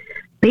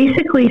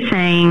 basically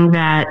saying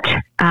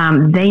that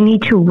they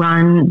need to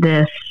run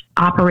this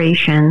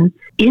operation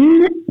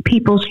in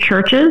people's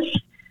churches,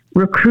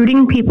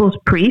 recruiting people's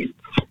priests,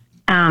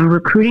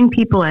 recruiting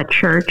people at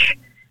church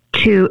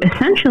to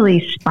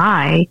essentially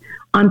spy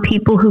on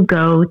people who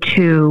go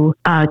to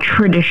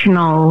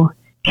traditional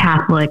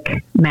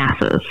Catholic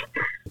masses.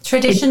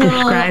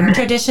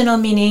 Traditional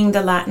meaning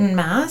the Latin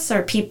Mass,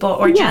 or people,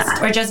 or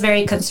just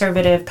very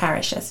conservative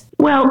parishes?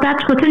 Well,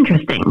 that's what's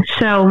interesting.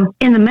 So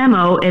in the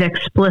memo, it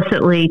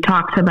explicitly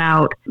talks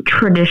about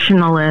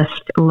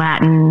traditionalist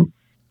Latin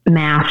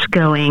Mass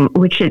going,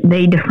 which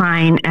they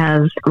define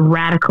as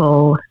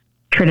radical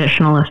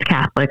traditionalist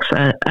Catholics,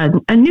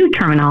 a new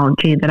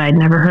terminology that I'd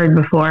never heard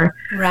before.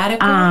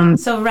 Radical?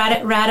 So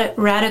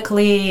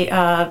radically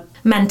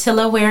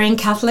mantilla-wearing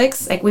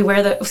Catholics? Like we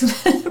wear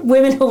the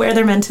women who wear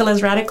their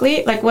mantillas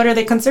radically? Like what are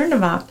they concerned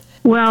about?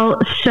 Well,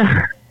 so,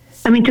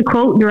 to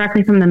quote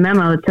directly from the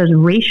memo, it says,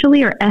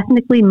 racially or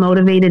ethnically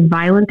motivated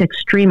violent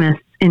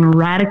extremists in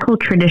radical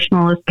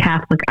traditionalist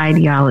Catholic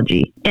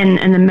ideology.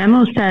 And the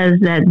memo says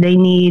that they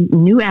need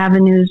new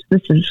avenues,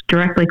 this is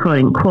directly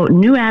quoting, quote,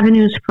 new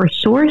avenues for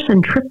source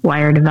and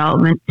tripwire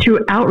development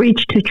through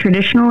outreach to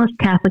traditionalist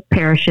Catholic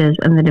parishes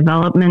and the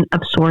development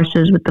of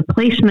sources with the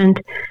placement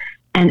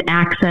and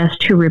access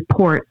to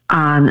report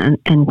on,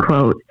 end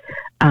quote,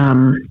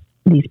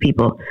 these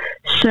people.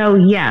 So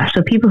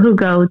people who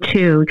go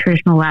to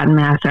traditional Latin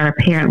Mass are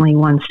apparently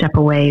one step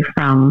away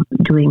from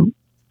doing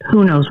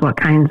who knows what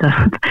kinds of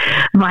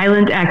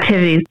violent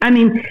activities.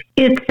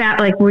 It's that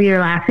like where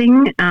you're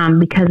laughing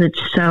because it's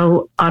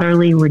so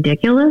utterly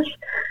ridiculous.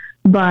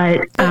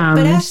 But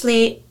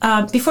Ashley,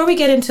 before we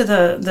get into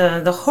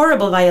the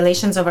horrible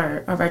violations of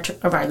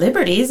our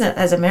liberties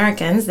as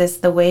Americans, this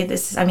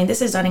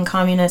is done in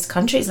communist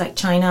countries like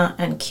China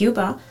and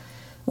Cuba,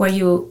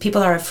 where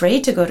people are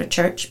afraid to go to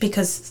church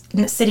because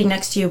sitting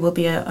next to you will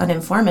be an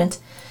informant.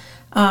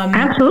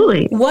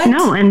 Absolutely.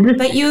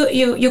 But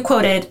you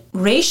quoted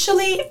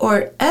racially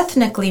or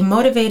ethnically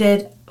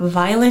motivated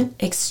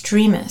violent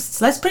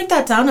extremists. Let's break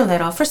that down a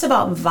little. First of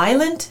all,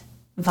 violent?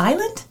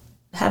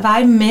 Have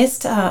I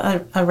missed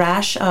a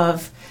rash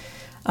of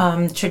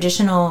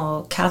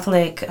traditional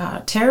Catholic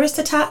terrorist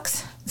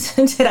attacks?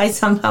 Did I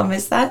somehow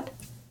miss that?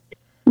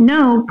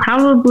 No,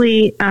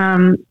 probably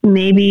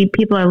maybe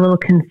people are a little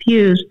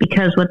confused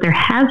because what there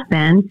has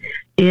been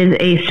is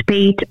a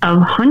spate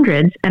of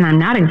hundreds, and I'm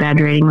not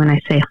exaggerating when I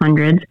say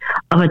hundreds,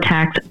 of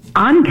attacks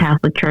on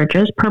Catholic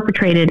churches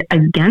perpetrated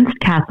against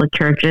Catholic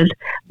churches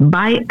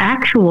by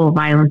actual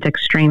violent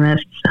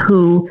extremists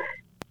who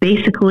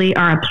basically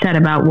are upset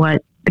about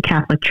what the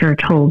Catholic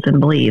Church holds and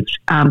believes,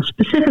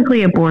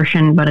 specifically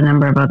abortion, but a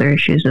number of other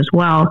issues as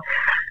well.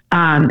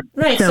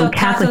 Right. So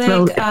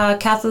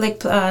Catholic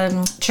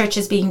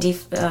churches being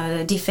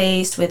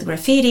defaced with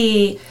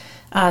graffiti,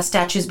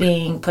 statues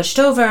being pushed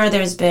over.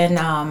 There's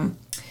been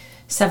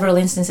several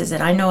instances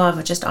that I know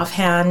of, just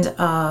offhand,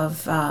 of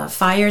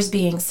fires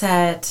being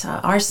set,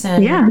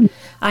 arson. Yeah,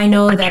 I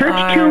know a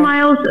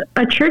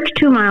church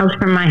 2 miles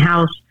from my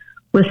house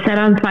was set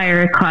on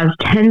fire. It caused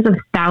tens of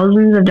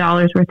thousands of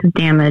dollars worth of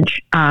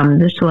damage.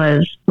 This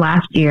was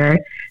last year.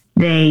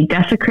 They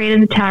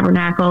desecrated the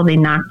tabernacle, they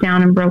knocked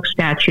down and broke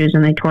statues,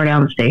 and they tore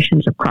down the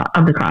stations of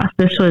the cross.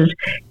 This was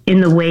in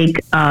the wake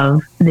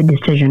of the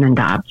decision in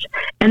Dobbs.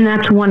 And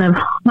that's one of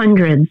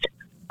hundreds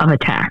of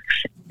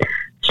attacks.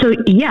 So,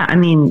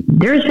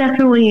 there's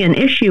definitely an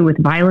issue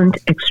with violent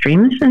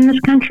extremists in this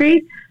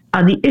country.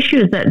 The issue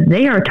is that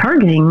they are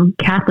targeting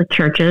Catholic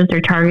churches.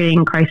 They're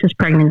targeting crisis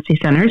pregnancy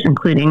centers,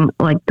 including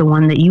like the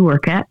one that you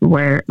work at,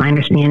 where my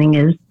understanding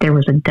is there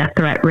was a death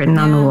threat written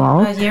on the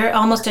wall.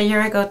 Almost a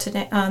year ago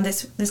today,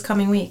 this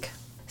coming week.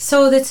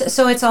 So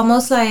it's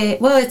almost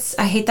like,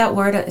 I hate that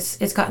word.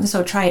 It's gotten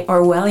so trite,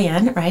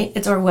 Orwellian, right?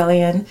 It's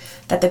Orwellian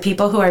that the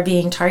people who are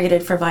being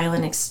targeted for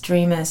violent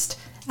extremist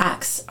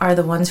acts are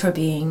the ones who are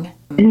being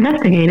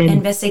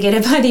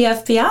investigated by the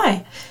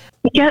FBI.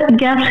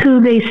 Guess who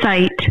they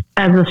cite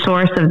as the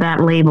source of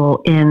that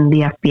label in the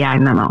FBI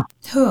memo?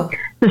 Who?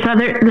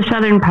 The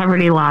Southern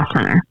Poverty Law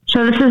Center.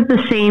 So this is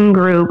the same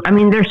group.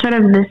 They're sort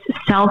of this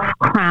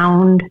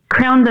crowned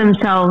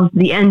themselves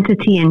the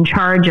entity in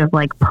charge of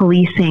like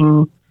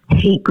policing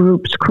hate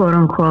groups, quote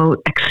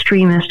unquote,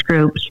 extremist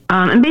groups.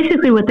 And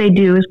basically what they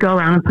do is go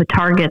around and put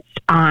targets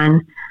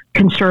on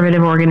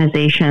conservative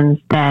organizations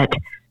that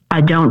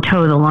don't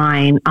toe the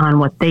line on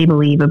what they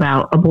believe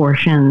about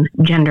abortion,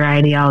 gender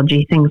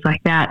ideology, things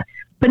like that.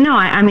 But no,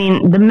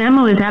 the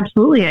memo is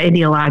absolutely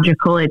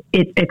ideological. It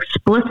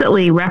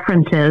explicitly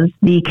references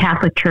the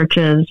Catholic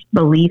Church's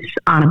beliefs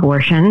on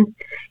abortion,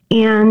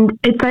 and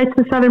it cites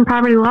the Southern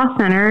Poverty Law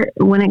Center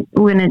when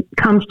it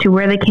comes to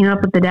where they came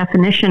up with the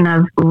definition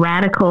of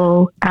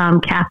radical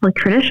Catholic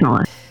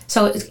traditionalist.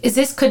 So,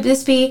 could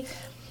this be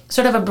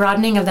sort of a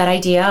broadening of that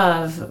idea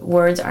of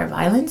words are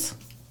violence?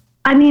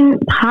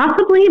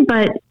 Possibly,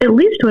 but at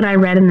least what I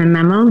read in the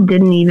memo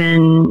didn't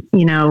even,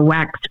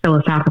 wax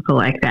philosophical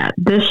like that.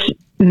 This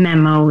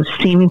memo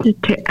seemed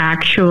to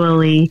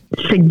actually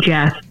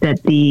suggest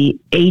that the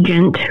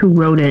agent who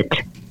wrote it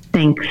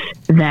thinks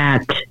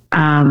that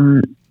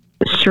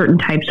certain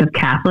types of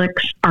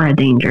Catholics are a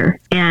danger.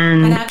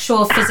 And an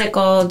actual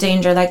physical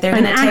danger, like they're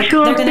going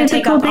to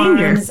take up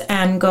arms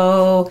and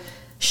go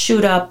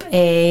shoot up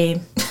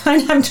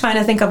I'm trying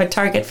to think of a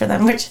target for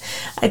them, which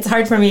it's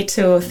hard for me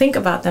to think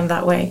about them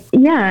that way.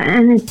 Yeah,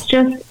 and it's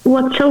just,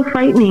 what's so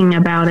frightening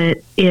about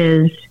it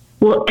is,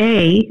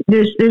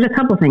 there's a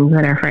couple things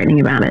that are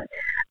frightening about it.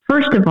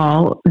 First of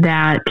all,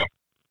 that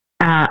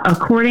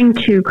according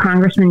to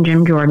Congressman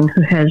Jim Jordan,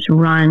 who has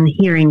run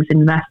hearings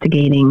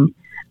investigating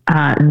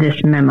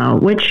this memo,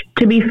 which,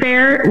 to be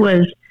fair,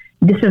 was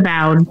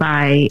disavowed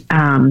by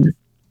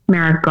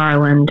Merrick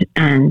Garland,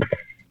 and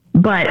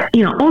but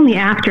only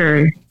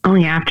after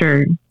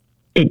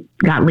it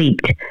got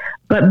leaked.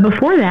 But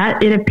before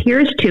that, it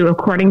appears to,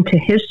 according to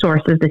his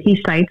sources that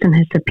he cites in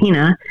his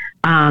subpoena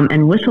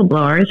and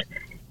whistleblowers,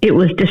 it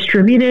was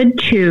distributed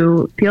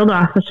to field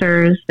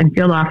officers and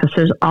field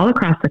offices all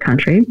across the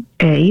country.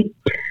 A.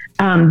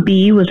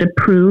 B, was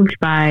approved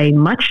by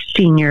much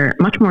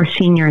more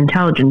senior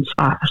intelligence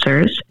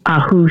officers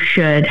who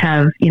should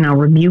have,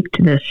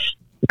 rebuked this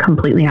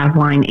completely out of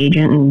line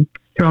agent and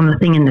thrown the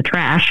thing in the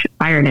trash,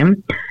 fired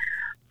him.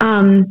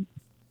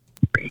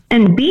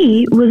 And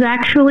B, was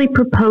actually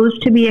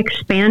proposed to be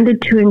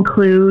expanded to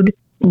include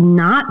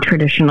not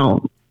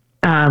traditional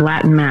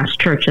Latin Mass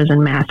churches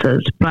and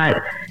masses,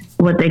 but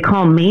what they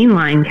call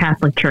mainline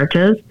Catholic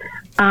churches,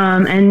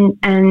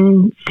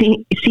 and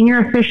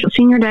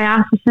senior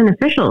diocesan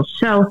officials.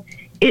 So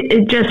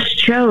it just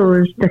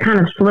shows the kind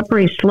of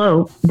slippery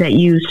slope that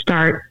you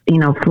start,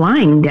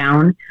 flying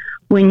down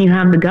when you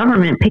have the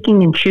government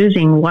picking and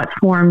choosing what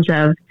forms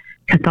of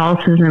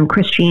Catholicism,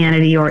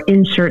 Christianity, or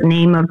insert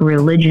name of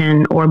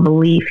religion or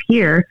belief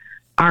here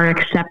are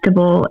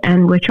acceptable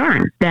and which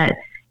aren't. That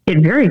it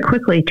very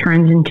quickly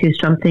turns into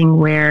something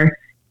where,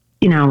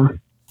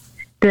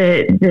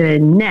 the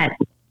net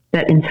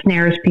that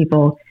ensnares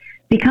people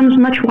becomes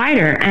much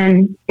wider.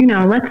 And,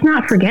 let's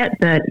not forget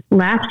that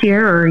last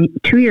year or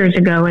 2 years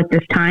ago at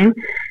this time,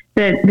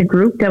 that the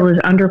group that was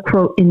under,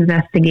 quote,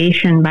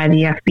 investigation by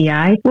the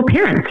FBI were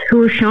parents who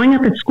were showing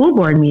up at school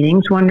board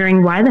meetings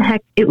wondering why the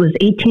heck it was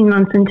 18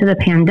 months into the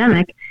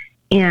pandemic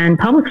and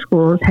public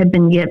schools had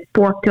been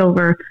forked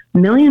over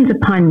millions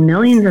upon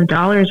millions of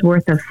dollars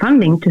worth of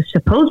funding to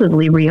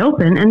supposedly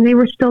reopen, and they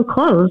were still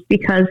closed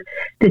because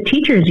the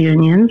teachers'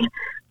 unions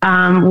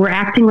were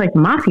acting like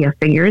mafia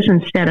figures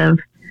instead of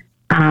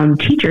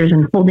teachers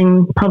and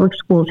holding public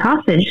schools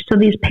hostage. So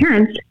these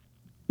parents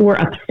were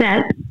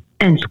upset,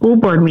 and school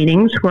board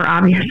meetings were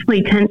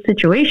obviously tense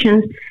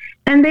situations,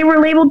 and they were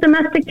labeled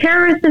domestic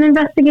terrorists and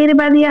investigated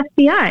by the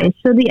FBI.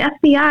 So the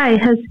FBI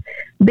has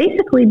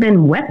basically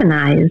been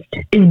is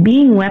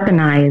being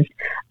weaponized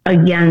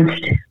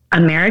against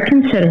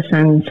American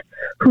citizens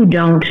who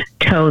don't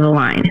toe the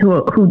line,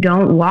 who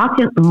don't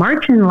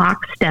march in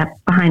lockstep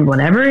behind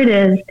whatever it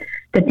is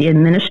that the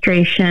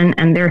administration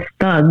and their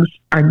thugs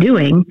are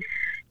doing.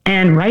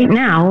 And right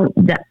now,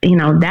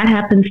 that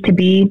happens to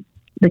be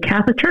the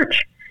Catholic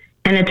Church.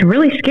 And it's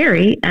really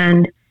scary.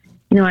 And,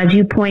 as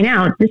you point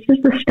out, this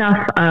is the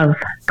stuff of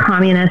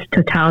communist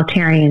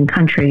totalitarian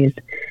countries.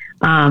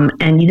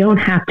 And you don't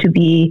have to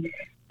be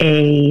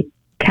a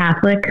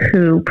Catholic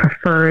who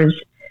prefers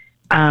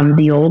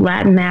the old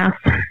Latin Mass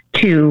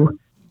to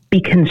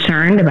be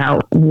concerned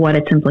about what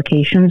its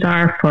implications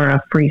are for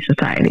a free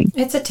society.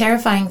 It's a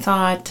terrifying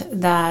thought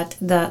that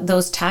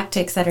those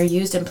tactics that are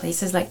used in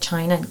places like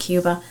China and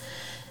Cuba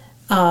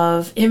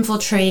of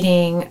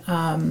infiltrating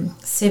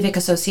civic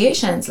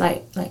associations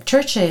like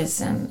churches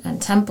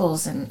and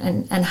temples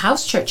and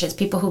house churches,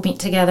 people who meet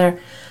together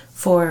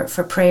for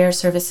prayer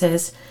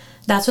services.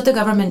 That's what the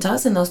government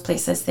does in those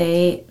places.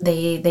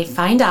 They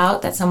find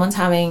out that someone's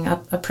having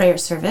a prayer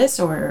service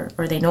or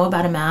they know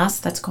about a mass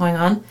that's going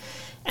on,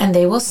 and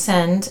they will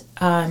send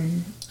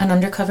an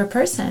undercover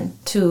person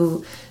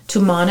to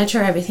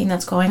monitor everything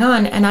that's going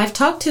on. And I've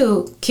talked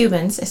to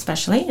Cubans,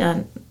 especially,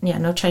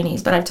 no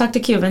Chinese, but I've talked to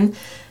Cuban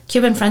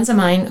friends of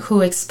mine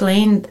who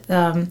explained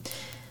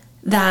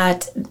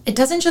that it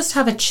doesn't just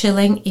have a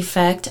chilling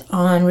effect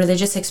on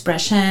religious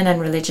expression and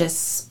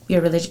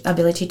your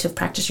ability to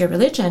practice your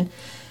religion,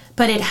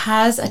 but it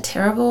has a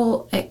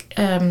terrible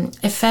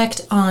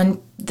effect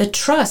on the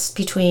trust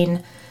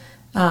between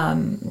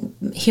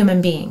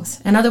human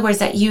beings. In other words,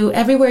 that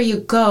everywhere you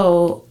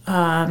go,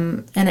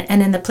 and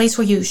in the place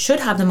where you should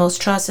have the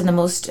most trust and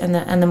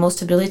the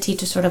most ability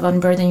to sort of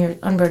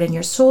unburden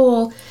your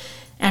soul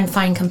and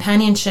find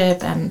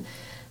companionship, and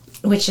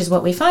which is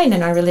what we find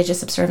in our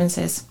religious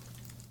observances,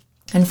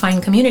 and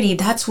find community,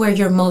 that's where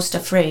you're most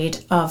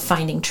afraid of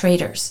finding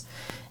traitors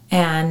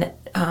and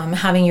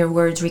having your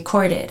words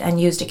recorded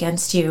and used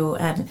against you,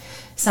 and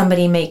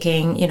somebody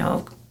making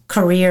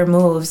career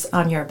moves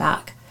on your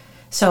back.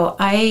 So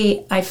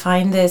I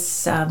find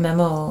this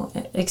memo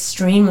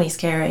extremely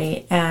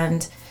scary,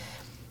 and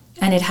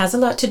it has a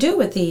lot to do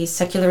with the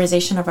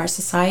secularization of our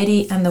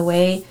society and the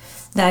way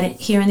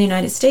that here in the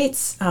United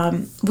States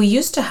we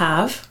used to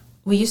have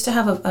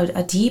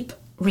a deep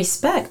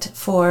respect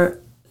for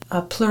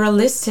our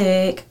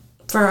pluralistic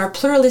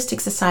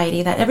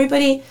society, that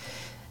everybody,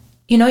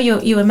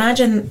 you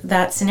imagine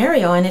that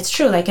scenario, and it's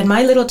true. Like in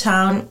my little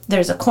town,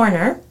 there's a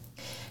corner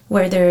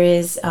where there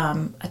is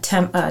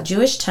a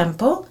Jewish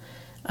temple,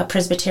 a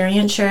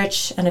Presbyterian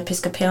church, an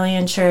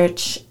Episcopalian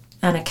church,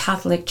 and a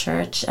Catholic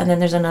church, and then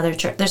there's another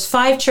church. There's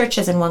 5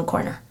 churches in one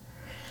corner,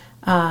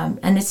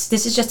 and this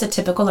is just a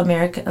typical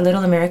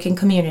little American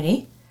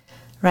community,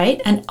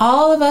 right? And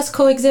all of us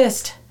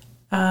coexist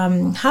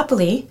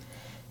happily,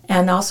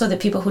 and also the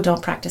people who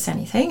don't practice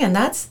anything, and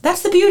that's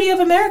the beauty of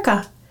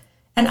America.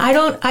 And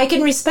I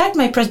can respect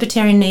my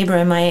Presbyterian neighbor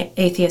and my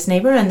atheist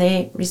neighbor, and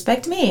they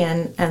respect me,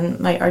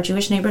 and our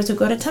Jewish neighbors who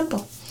go to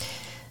temple.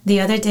 The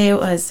other day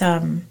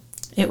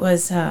it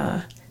was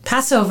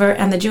Passover,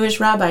 and the Jewish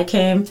rabbi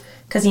came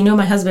because he knows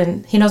my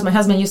husband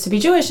used to be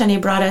Jewish, and he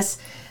brought us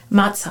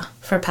matzah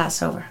for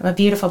Passover, a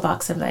beautiful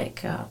box of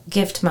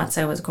gift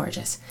matzah. It was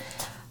gorgeous.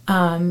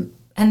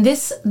 And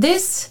this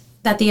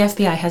that the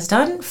FBI has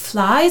done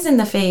flies in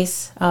the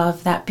face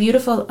of that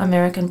beautiful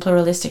American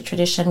pluralistic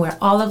tradition where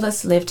all of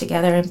us live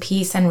together in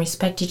peace and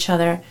respect each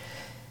other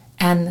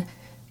and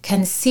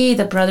can see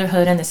the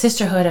brotherhood and the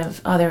sisterhood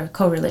of other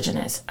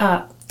co-religionists,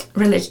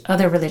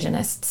 other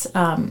religionists,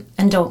 and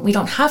we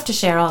don't have to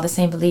share all the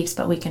same beliefs,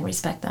 but we can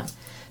respect them.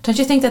 Don't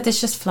you think that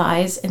this just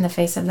flies in the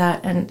face of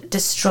that and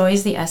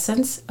destroys the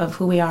essence of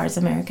who we are as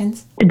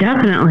Americans?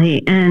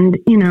 Definitely. And,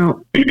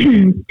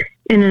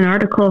 in an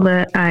article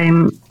that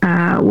I'm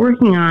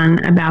working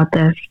on about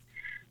this,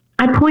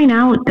 I point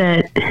out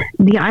that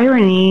the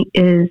irony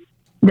is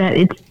that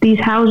it's these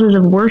houses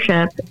of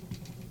worship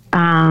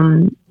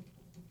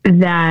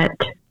that,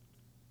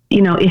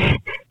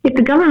 if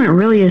the government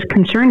really is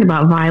concerned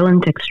about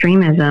violent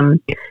extremism,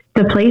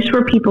 the place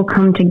where people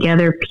come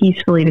together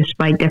peacefully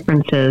despite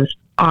differences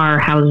are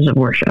houses of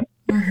worship.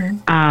 Mm-hmm.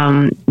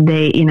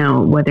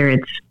 Whether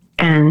it's,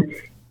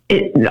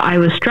 I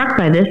was struck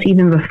by this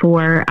even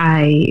before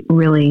I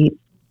really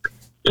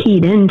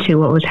keyed into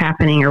what was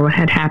happening or what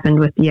had happened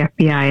with the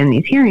FBI in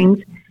these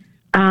hearings.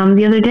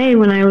 The other day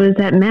when I was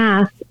at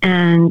Mass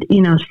and,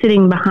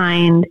 sitting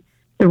behind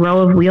the row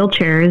of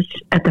wheelchairs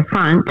at the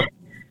front,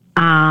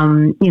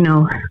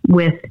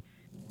 with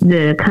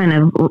the kind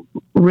of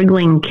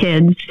wriggling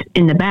kids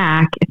in the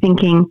back,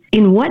 thinking,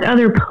 in what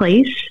other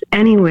place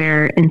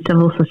anywhere in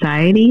civil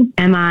society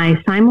am I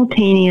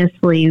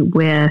simultaneously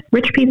with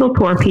rich people,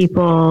 poor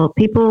people,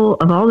 people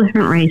of all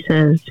different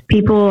races,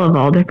 people of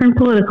all different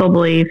political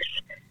beliefs,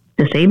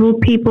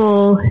 disabled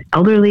people,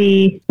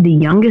 elderly, the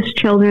youngest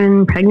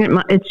children, pregnant?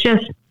 It's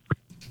just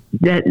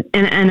that,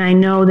 and I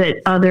know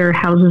that other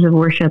houses of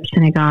worship,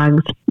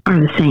 synagogues, are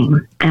the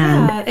same.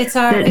 And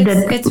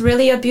it's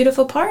really a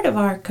beautiful part of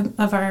our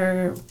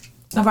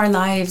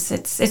lives.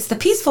 It's the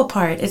peaceful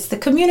part. It's the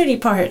community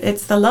part.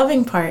 It's the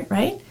loving part,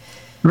 right?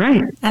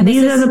 Right. And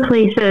these are the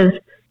places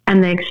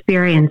and the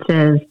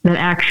experiences that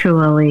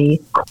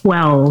actually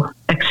quell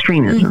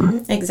extremism.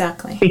 Mm-hmm,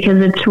 exactly.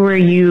 Because it's where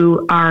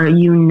you are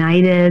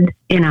united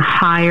in a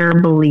higher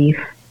belief,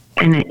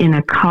 in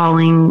a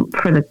calling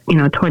for the,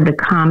 toward the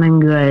common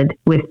good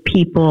with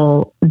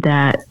people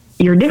that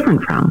you're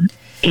different from.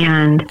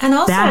 And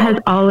also, that has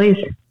always...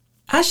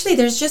 Ashley,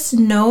 there's just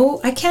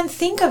I can't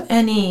think of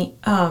any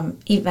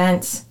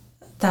events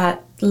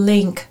that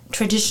link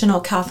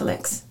traditional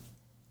Catholics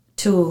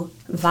to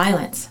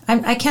violence.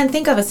 I can't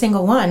think of a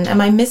single one. Am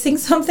I missing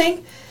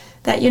something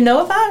that you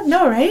know about?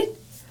 No, right?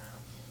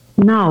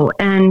 No.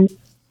 And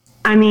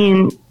I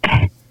mean,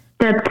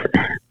 that's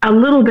a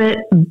little bit,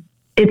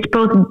 it's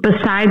both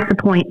besides the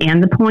point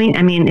and the point.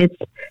 I mean, it's,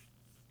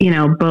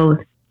 both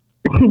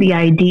the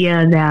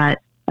idea that,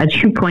 as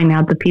you point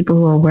out, the people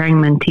who are wearing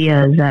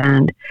mantillas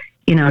and,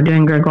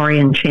 doing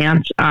Gregorian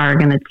chants are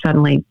going to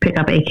suddenly pick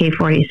up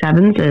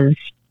AK-47s is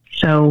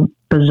so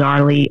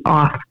bizarrely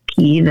off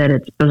key that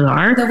it's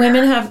bizarre. The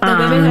women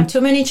have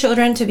too many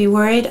children to be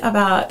worried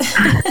about,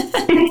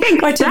 exactly.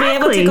 Or to be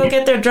able to go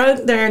get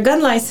their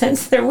gun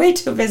license. They're way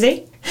too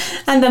busy,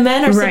 and the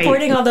men are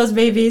supporting all those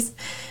babies,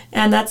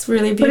 and that's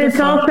really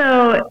beautiful.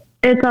 But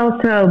it's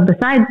also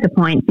besides the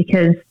point,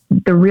 because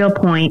the real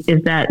point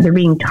is that they're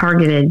being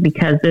targeted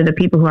because they're the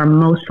people who are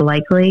most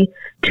likely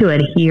to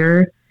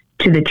adhere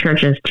to the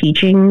church's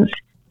teachings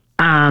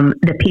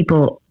that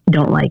people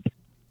don't like.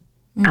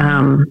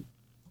 Mm-hmm.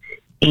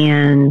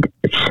 And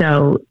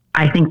so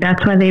I think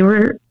that's why they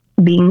were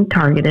being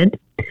targeted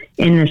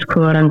in this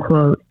quote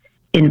unquote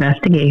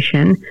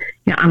investigation.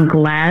 I'm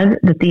glad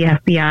that the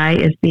FBI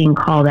is being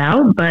called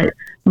out, but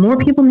more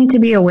people need to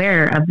be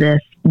aware of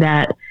this,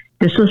 that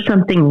this was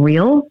something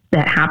real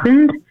that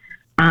happened.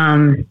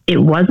 It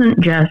wasn't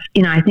just,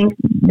 I think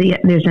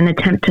there's an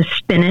attempt to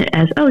spin it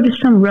as,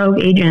 just some rogue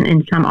agent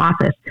in some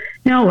office.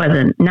 No, it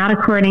wasn't. Not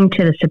according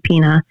to the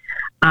subpoena.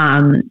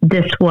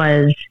 This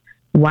was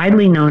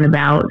widely known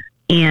about,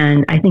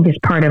 and I think is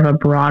part of a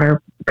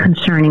broader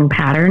concerning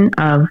pattern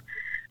of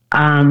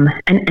an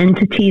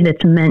entity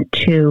that's meant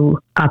to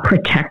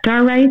protect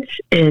our rights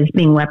is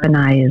being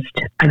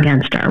weaponized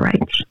against our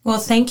rights. Well,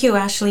 thank you,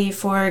 Ashley,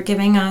 for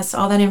giving us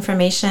all that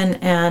information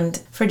and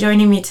for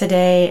joining me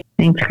today.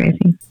 Thanks,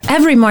 Gracie.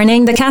 Every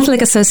morning, the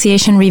Catholic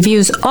Association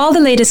reviews all the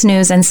latest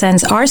news and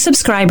sends our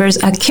subscribers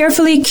a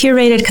carefully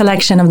curated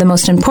collection of the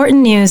most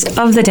important news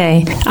of the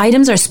day.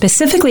 Items are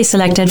specifically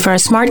selected for a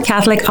smart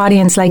Catholic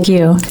audience like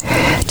you.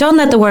 Don't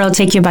let the world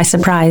take you by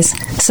surprise.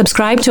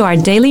 Subscribe to our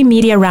daily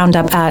media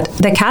roundup at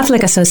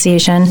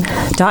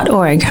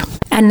thecatholicAssociation.org.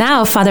 And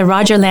now, Father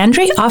Roger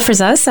Landry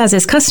offers us, as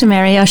is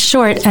customary, a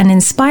short and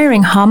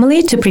inspiring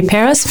homily to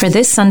prepare us for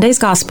this Sunday's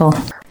Gospel.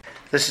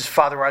 This is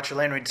Father Roger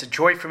Landry. It's a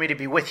joy for me to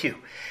be with you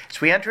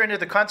as we enter into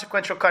the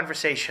consequential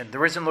conversation the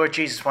risen Lord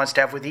Jesus wants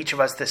to have with each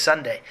of us this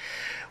Sunday,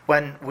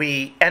 when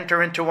we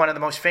enter into one of the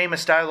most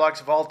famous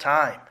dialogues of all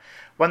time,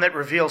 one that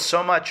reveals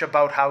so much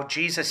about how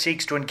Jesus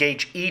seeks to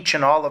engage each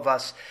and all of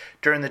us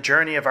during the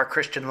journey of our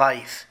Christian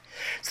life.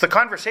 It's the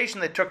conversation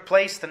that took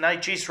place the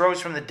night Jesus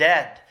rose from the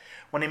dead,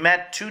 when he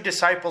met two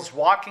disciples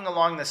walking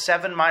along the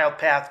 7-mile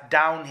path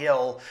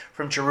downhill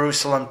from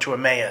Jerusalem to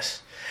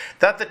Emmaus.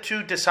 That the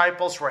two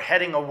disciples were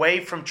heading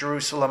away from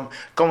Jerusalem,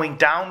 going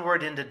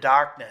downward into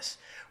darkness,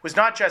 was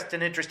not just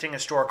an interesting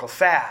historical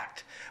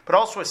fact, but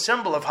also a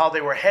symbol of how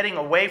they were heading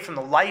away from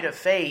the light of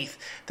faith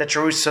that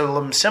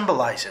Jerusalem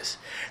symbolizes.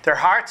 Their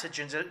hearts had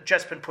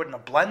just been put in a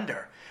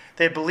blender.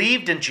 They had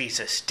believed in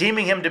Jesus,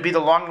 deeming him to be the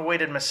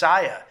long-awaited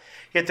Messiah.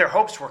 Yet their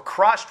hopes were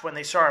crushed when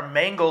they saw him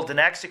mangled and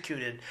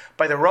executed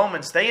by the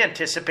Romans they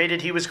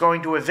anticipated he was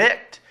going to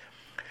evict.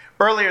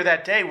 Earlier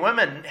that day,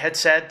 women had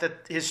said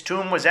that his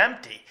tomb was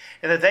empty,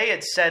 and that they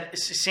had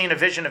seen a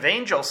vision of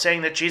angels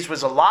saying that Jesus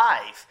was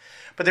alive.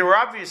 But they were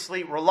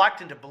obviously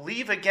reluctant to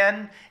believe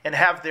again and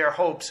have their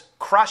hopes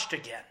crushed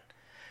again.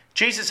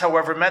 Jesus,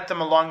 however, met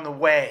them along the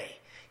way.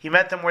 He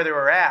met them where they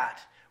were at,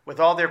 with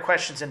all their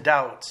questions and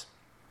doubts.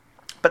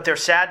 But their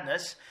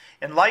sadness,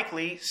 and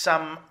likely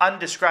some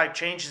undescribed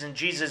changes in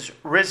Jesus'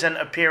 risen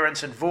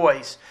appearance and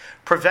voice,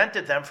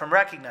 prevented them from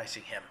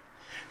recognizing him.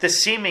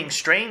 This seeming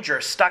stranger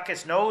stuck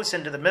his nose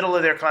into the middle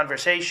of their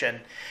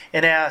conversation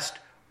and asked,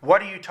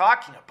 "What are you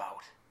talking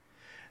about?"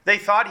 They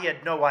thought he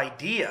had no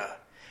idea,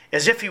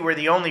 as if he were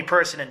the only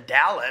person in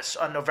Dallas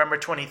on November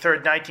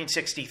 23rd,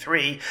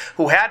 1963,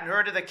 who hadn't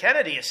heard of the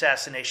Kennedy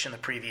assassination the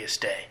previous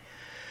day.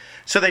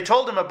 So they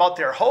told him about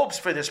their hopes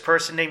for this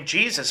person named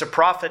Jesus, a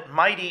prophet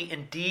mighty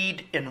in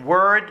deed and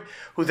word,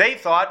 who they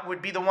thought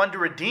would be the one to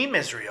redeem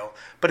Israel,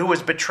 but who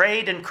was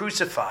betrayed and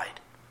crucified.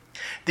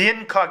 The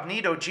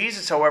incognito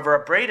Jesus, however,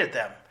 upbraided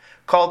them,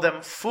 called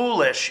them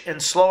foolish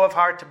and slow of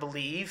heart to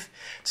believe,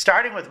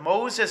 starting with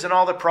Moses and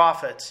all the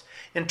prophets,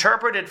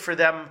 interpreted for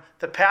them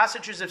the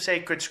passages of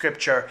sacred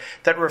scripture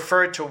that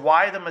referred to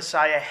why the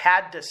Messiah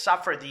had to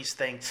suffer these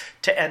things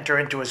to enter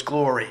into his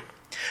glory.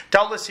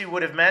 Doubtless he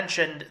would have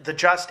mentioned the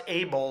just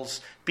Abel's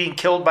being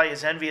killed by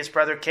his envious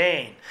brother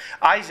Cain,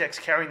 Isaac's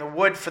carrying the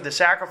wood for the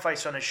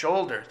sacrifice on his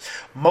shoulders,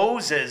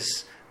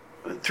 Moses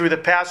through the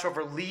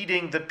Passover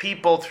leading the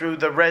people through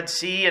the Red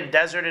Sea and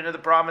desert into the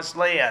Promised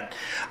Land,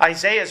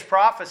 Isaiah's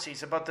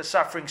prophecies about the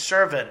suffering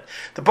servant,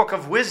 the book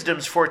of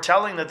Wisdom's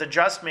foretelling that the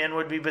just man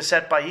would be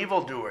beset by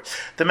evildoers,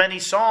 the many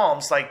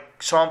Psalms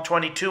like Psalm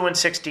 22 and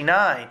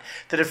 69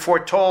 that had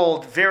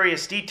foretold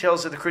various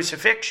details of the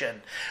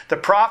crucifixion, the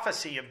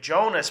prophecy of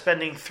Jonah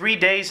spending 3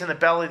 days in the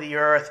belly of the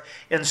earth,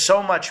 and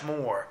so much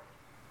more.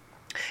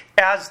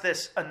 As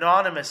this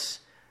anonymous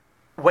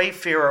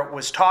wayfarer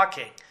was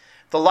talking,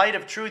 the light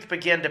of truth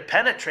began to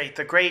penetrate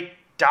the great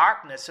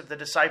darkness of the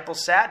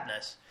disciples'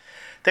 sadness.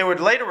 They would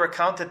later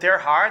recount that their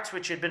hearts,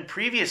 which had been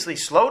previously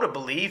slow to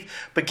believe,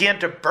 began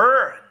to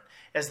burn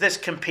as this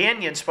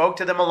companion spoke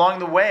to them along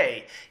the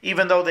way,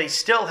 even though they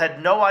still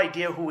had no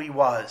idea who he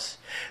was.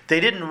 They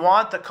didn't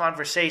want the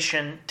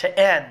conversation to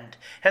end,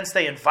 hence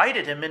they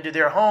invited him into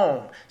their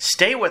home.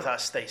 "Stay with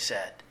us," they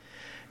said.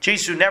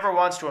 Jesus, who never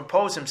wants to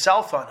impose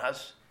himself on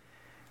us,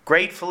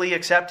 gratefully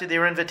accepted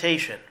their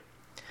invitation.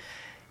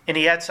 And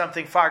he had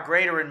something far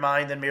greater in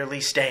mind than merely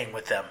staying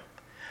with them.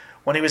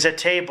 When he was at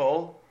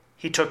table,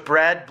 he took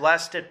bread,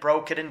 blessed it,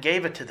 broke it, and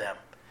gave it to them.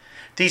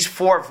 These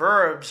 4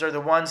 verbs are the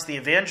ones the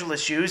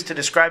evangelists used to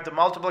describe the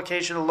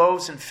multiplication of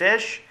loaves and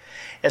fish,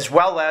 as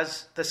well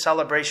as the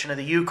celebration of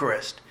the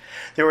Eucharist.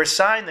 They were a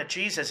sign that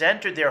Jesus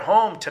entered their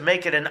home to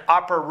make it an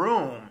upper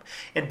room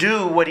and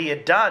do what he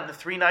had done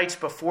 3 nights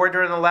before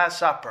during the Last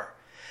Supper.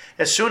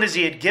 As soon as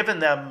he had given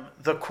them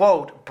the,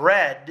 quote,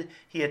 bread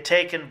he had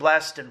taken,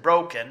 blessed, and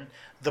broken,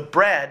 the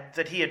bread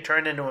that he had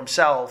turned into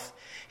himself,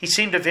 he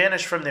seemed to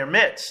vanish from their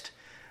midst.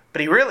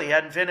 But he really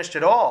hadn't vanished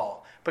at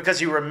all, because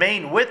he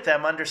remained with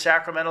them under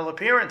sacramental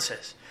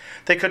appearances.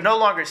 They could no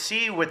longer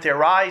see with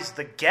their eyes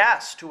the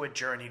guest who had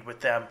journeyed with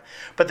them,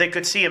 but they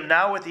could see him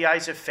now with the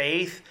eyes of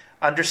faith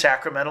under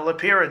sacramental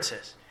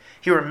appearances.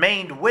 He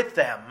remained with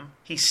them,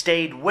 he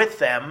stayed with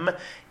them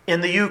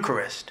in the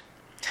Eucharist.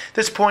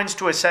 This points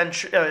to a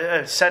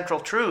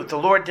central truth. The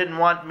Lord didn't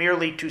want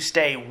merely to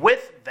stay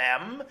with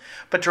them,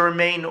 but to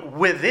remain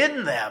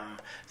within them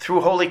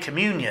through Holy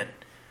Communion.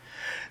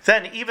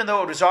 Then, even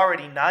though it was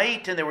already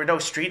night and there were no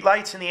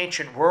streetlights in the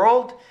ancient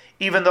world,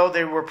 even though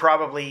they were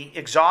probably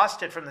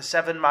exhausted from the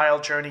 7-mile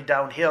journey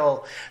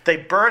downhill, they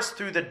burst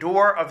through the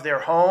door of their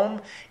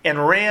home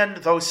and ran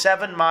those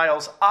 7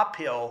 miles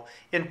uphill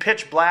in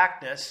pitch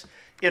blackness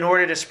in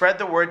order to spread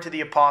the word to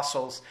the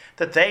apostles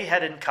that they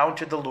had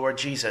encountered the Lord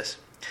Jesus.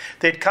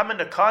 They had come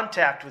into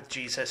contact with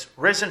Jesus,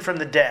 risen from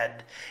the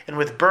dead, and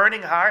with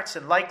burning hearts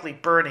and likely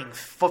burning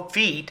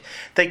feet,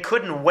 they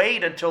couldn't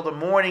wait until the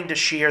morning to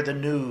share the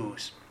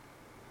news.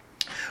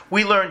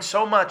 We learn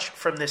so much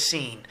from this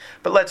scene,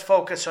 but let's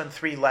focus on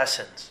 3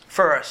 lessons.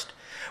 First,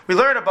 we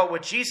learn about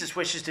what Jesus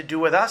wishes to do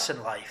with us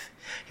in life.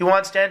 He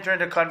wants to enter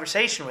into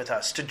conversation with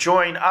us, to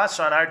join us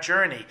on our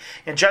journey.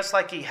 And just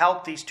like he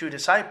helped these two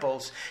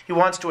disciples, he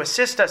wants to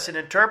assist us in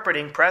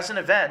interpreting present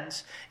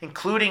events,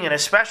 including and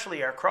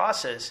especially our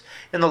crosses,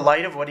 in the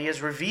light of what he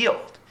has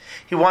revealed.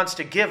 He wants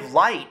to give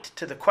light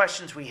to the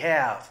questions we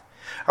have.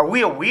 Are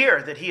we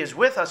aware that he is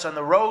with us on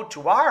the road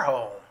to our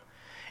home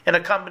and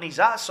accompanies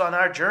us on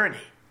our journey?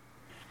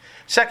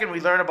 Second, we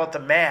learn about the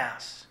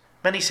Mass.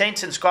 Many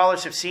saints and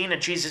scholars have seen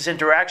in Jesus'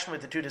 interaction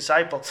with the two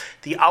disciples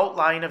the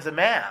outline of the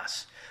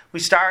Mass. We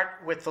start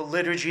with the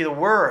liturgy of the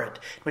Word,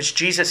 in which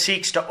Jesus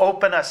seeks to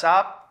open us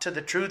up to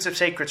the truths of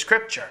sacred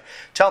Scripture,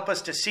 to help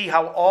us to see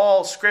how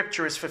all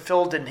Scripture is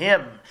fulfilled in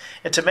him,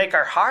 and to make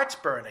our hearts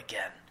burn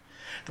again.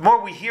 The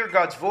more we hear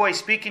God's voice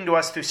speaking to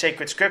us through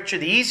sacred Scripture,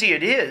 the easier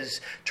it is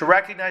to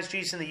recognize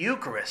Jesus in the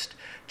Eucharist,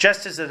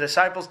 just as the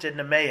disciples did in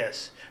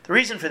Emmaus. The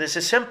reason for this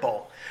is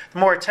simple. The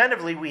more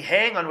attentively we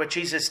hang on what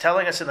Jesus is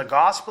telling us in the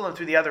Gospel and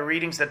through the other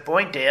readings that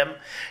point to him,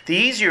 the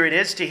easier it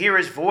is to hear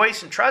his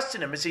voice and trust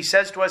in him as he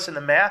says to us in the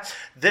Mass,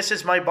 "This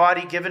is my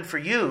body given for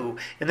you,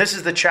 and this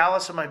is the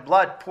chalice of my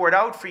blood poured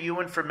out for you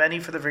and for many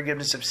for the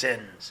forgiveness of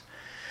sins."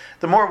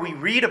 The more we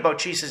read about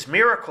Jesus'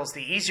 miracles,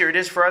 the easier it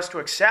is for us to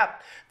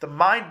accept the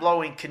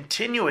mind-blowing,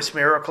 continuous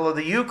miracle of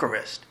the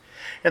Eucharist.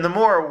 And the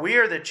more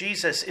aware that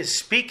Jesus is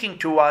speaking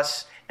to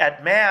us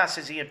at Mass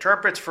as he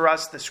interprets for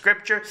us the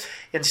Scripture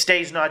and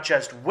stays not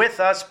just with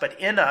us, but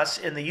in us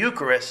in the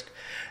Eucharist,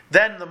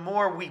 then the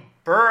more we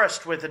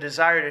burst with a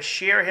desire to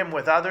share him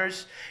with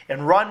others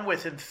and run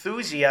with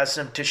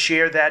enthusiasm to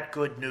share that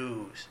good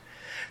news.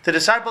 The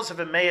disciples of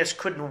Emmaus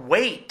couldn't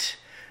wait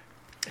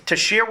to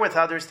share with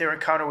others their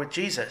encounter with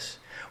Jesus,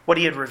 what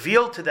he had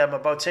revealed to them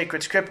about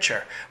sacred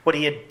Scripture, what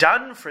he had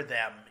done for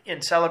them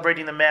in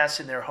celebrating the Mass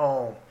in their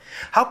home.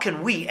 How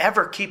can we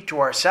ever keep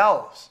to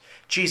ourselves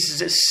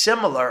Jesus'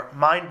 similar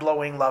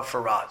mind-blowing love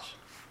for us?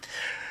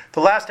 The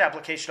last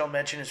application I'll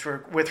mention is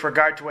with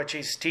regard to what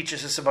Jesus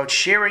teaches us about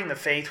sharing the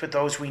faith with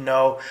those we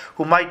know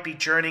who might be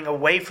journeying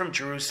away from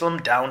Jerusalem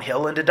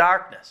downhill into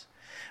darkness.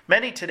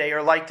 Many today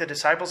are like the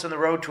disciples on the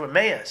road to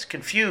Emmaus,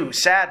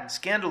 confused, saddened,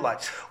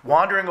 scandalized,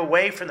 wandering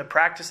away from the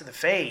practice of the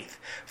faith.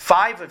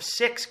 5 of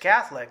 6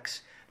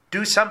 Catholics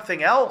do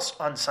something else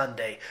on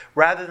Sunday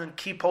rather than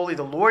keep holy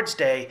the Lord's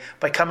Day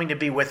by coming to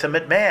be with him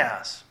at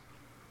Mass.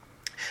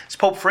 As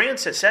Pope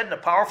Francis said in a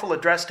powerful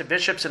address to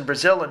bishops in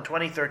Brazil in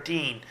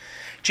 2013,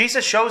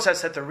 Jesus shows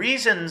us that the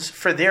reasons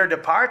for their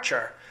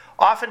departure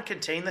often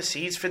contain the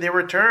seeds for their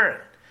return.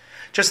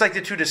 Just like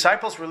the two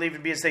disciples were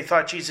leaving because they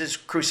thought Jesus'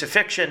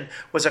 crucifixion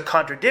was a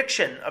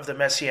contradiction of the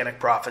messianic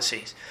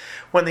prophecies.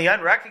 When the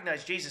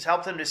unrecognized Jesus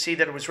helped them to see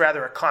that it was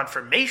rather a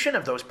confirmation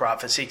of those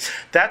prophecies,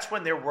 that's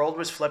when their world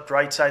was flipped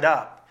right side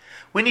up.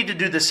 We need to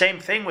do the same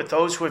thing with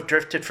those who have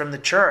drifted from the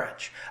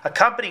church,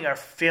 accompanying our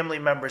family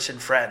members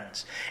and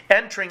friends,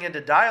 entering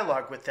into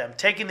dialogue with them,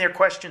 taking their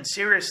questions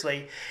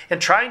seriously, and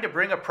trying to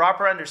bring a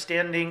proper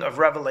understanding of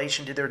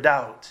revelation to their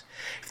doubts.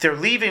 If they're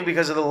leaving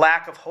because of the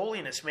lack of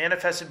holiness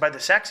manifested by the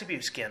sex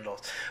abuse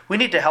scandals, we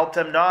need to help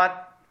them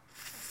not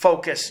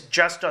focus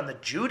just on the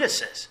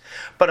Judases,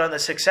 but on the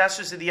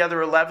successors of the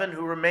other 11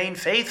 who remain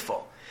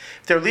faithful.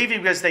 If they're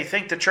leaving because they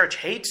think the church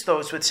hates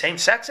those with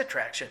same-sex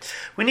attraction,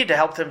 we need to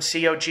help them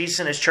see how Jesus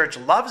and his church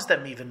loves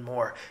them even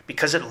more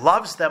because it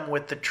loves them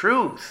with the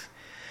truth.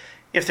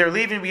 If they're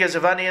leaving because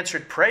of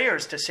unanswered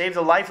prayers to save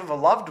the life of a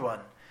loved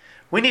one,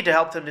 we need to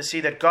help them to see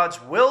that God's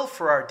will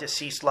for our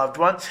deceased loved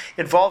one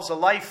involves a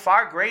life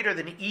far greater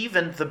than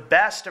even the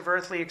best of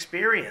earthly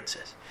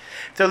experiences.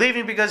 If they're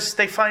leaving because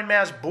they find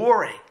Mass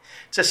boring,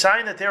 it's a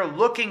sign that they're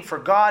looking for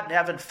God and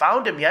haven't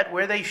found him yet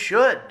where they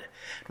should.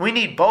 We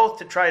need both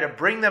to try to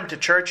bring them to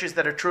churches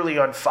that are truly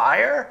on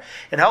fire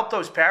and help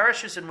those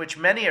parishes in which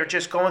many are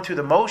just going through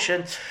the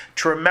motions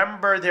to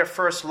remember their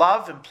first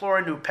love, implore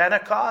a new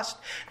Pentecost,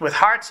 and with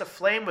hearts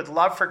aflame with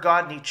love for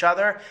God and each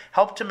other,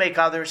 help to make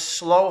others'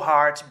 slow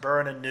hearts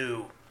burn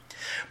anew.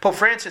 Pope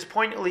Francis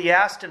poignantly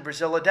asked in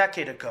Brazil a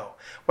decade ago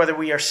whether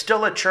we are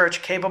still a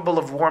church capable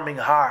of warming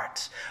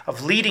hearts,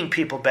 of leading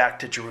people back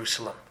to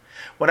Jerusalem.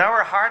 When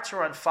our hearts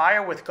are on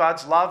fire with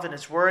God's love and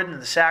his word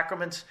and the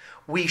sacraments,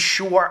 we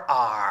sure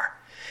are.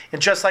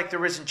 And just like the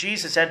risen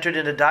Jesus entered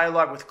into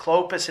dialogue with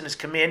Clopas and his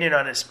companion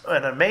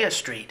on Emmaus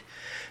Street,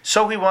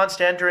 so he wants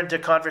to enter into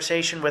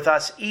conversation with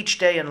us each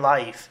day in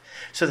life,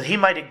 so that he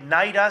might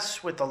ignite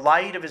us with the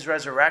light of his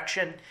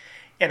resurrection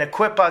and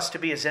equip us to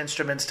be his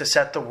instruments to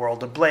set the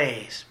world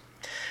ablaze.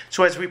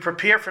 So as we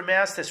prepare for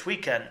Mass this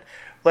weekend,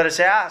 let us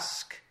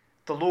ask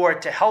the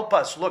Lord to help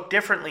us look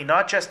differently,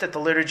 not just at the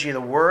liturgy of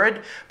the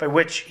Word, by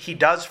which he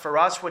does for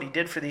us what he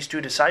did for these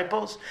two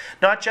disciples,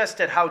 not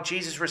just at how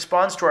Jesus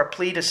responds to our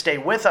plea to stay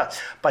with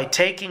us by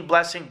taking,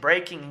 blessing,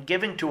 breaking, and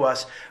giving to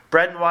us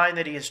bread and wine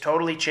that he has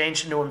totally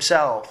changed into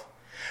himself,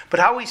 but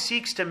how he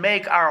seeks to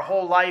make our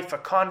whole life a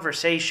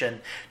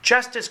conversation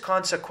just as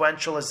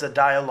consequential as the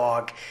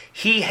dialogue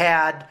he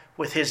had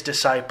with his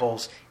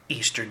disciples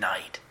Easter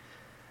night.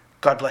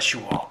 God bless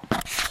you all.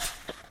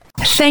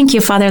 Thank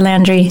you, Father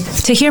Landry.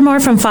 To hear more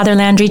from Father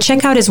Landry,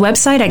 check out his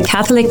website at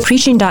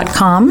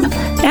catholicpreaching.com,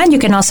 and you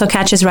can also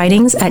catch his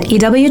writings at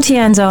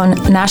EWTN's own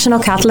National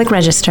Catholic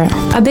Register.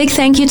 A big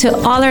thank you to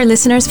all our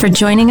listeners for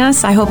joining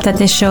us. I hope that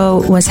this show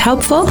was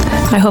helpful.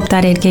 I hope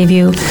that it gave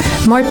you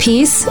more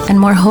peace and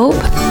more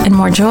hope and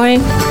more joy,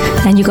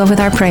 and you go with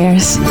our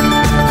prayers.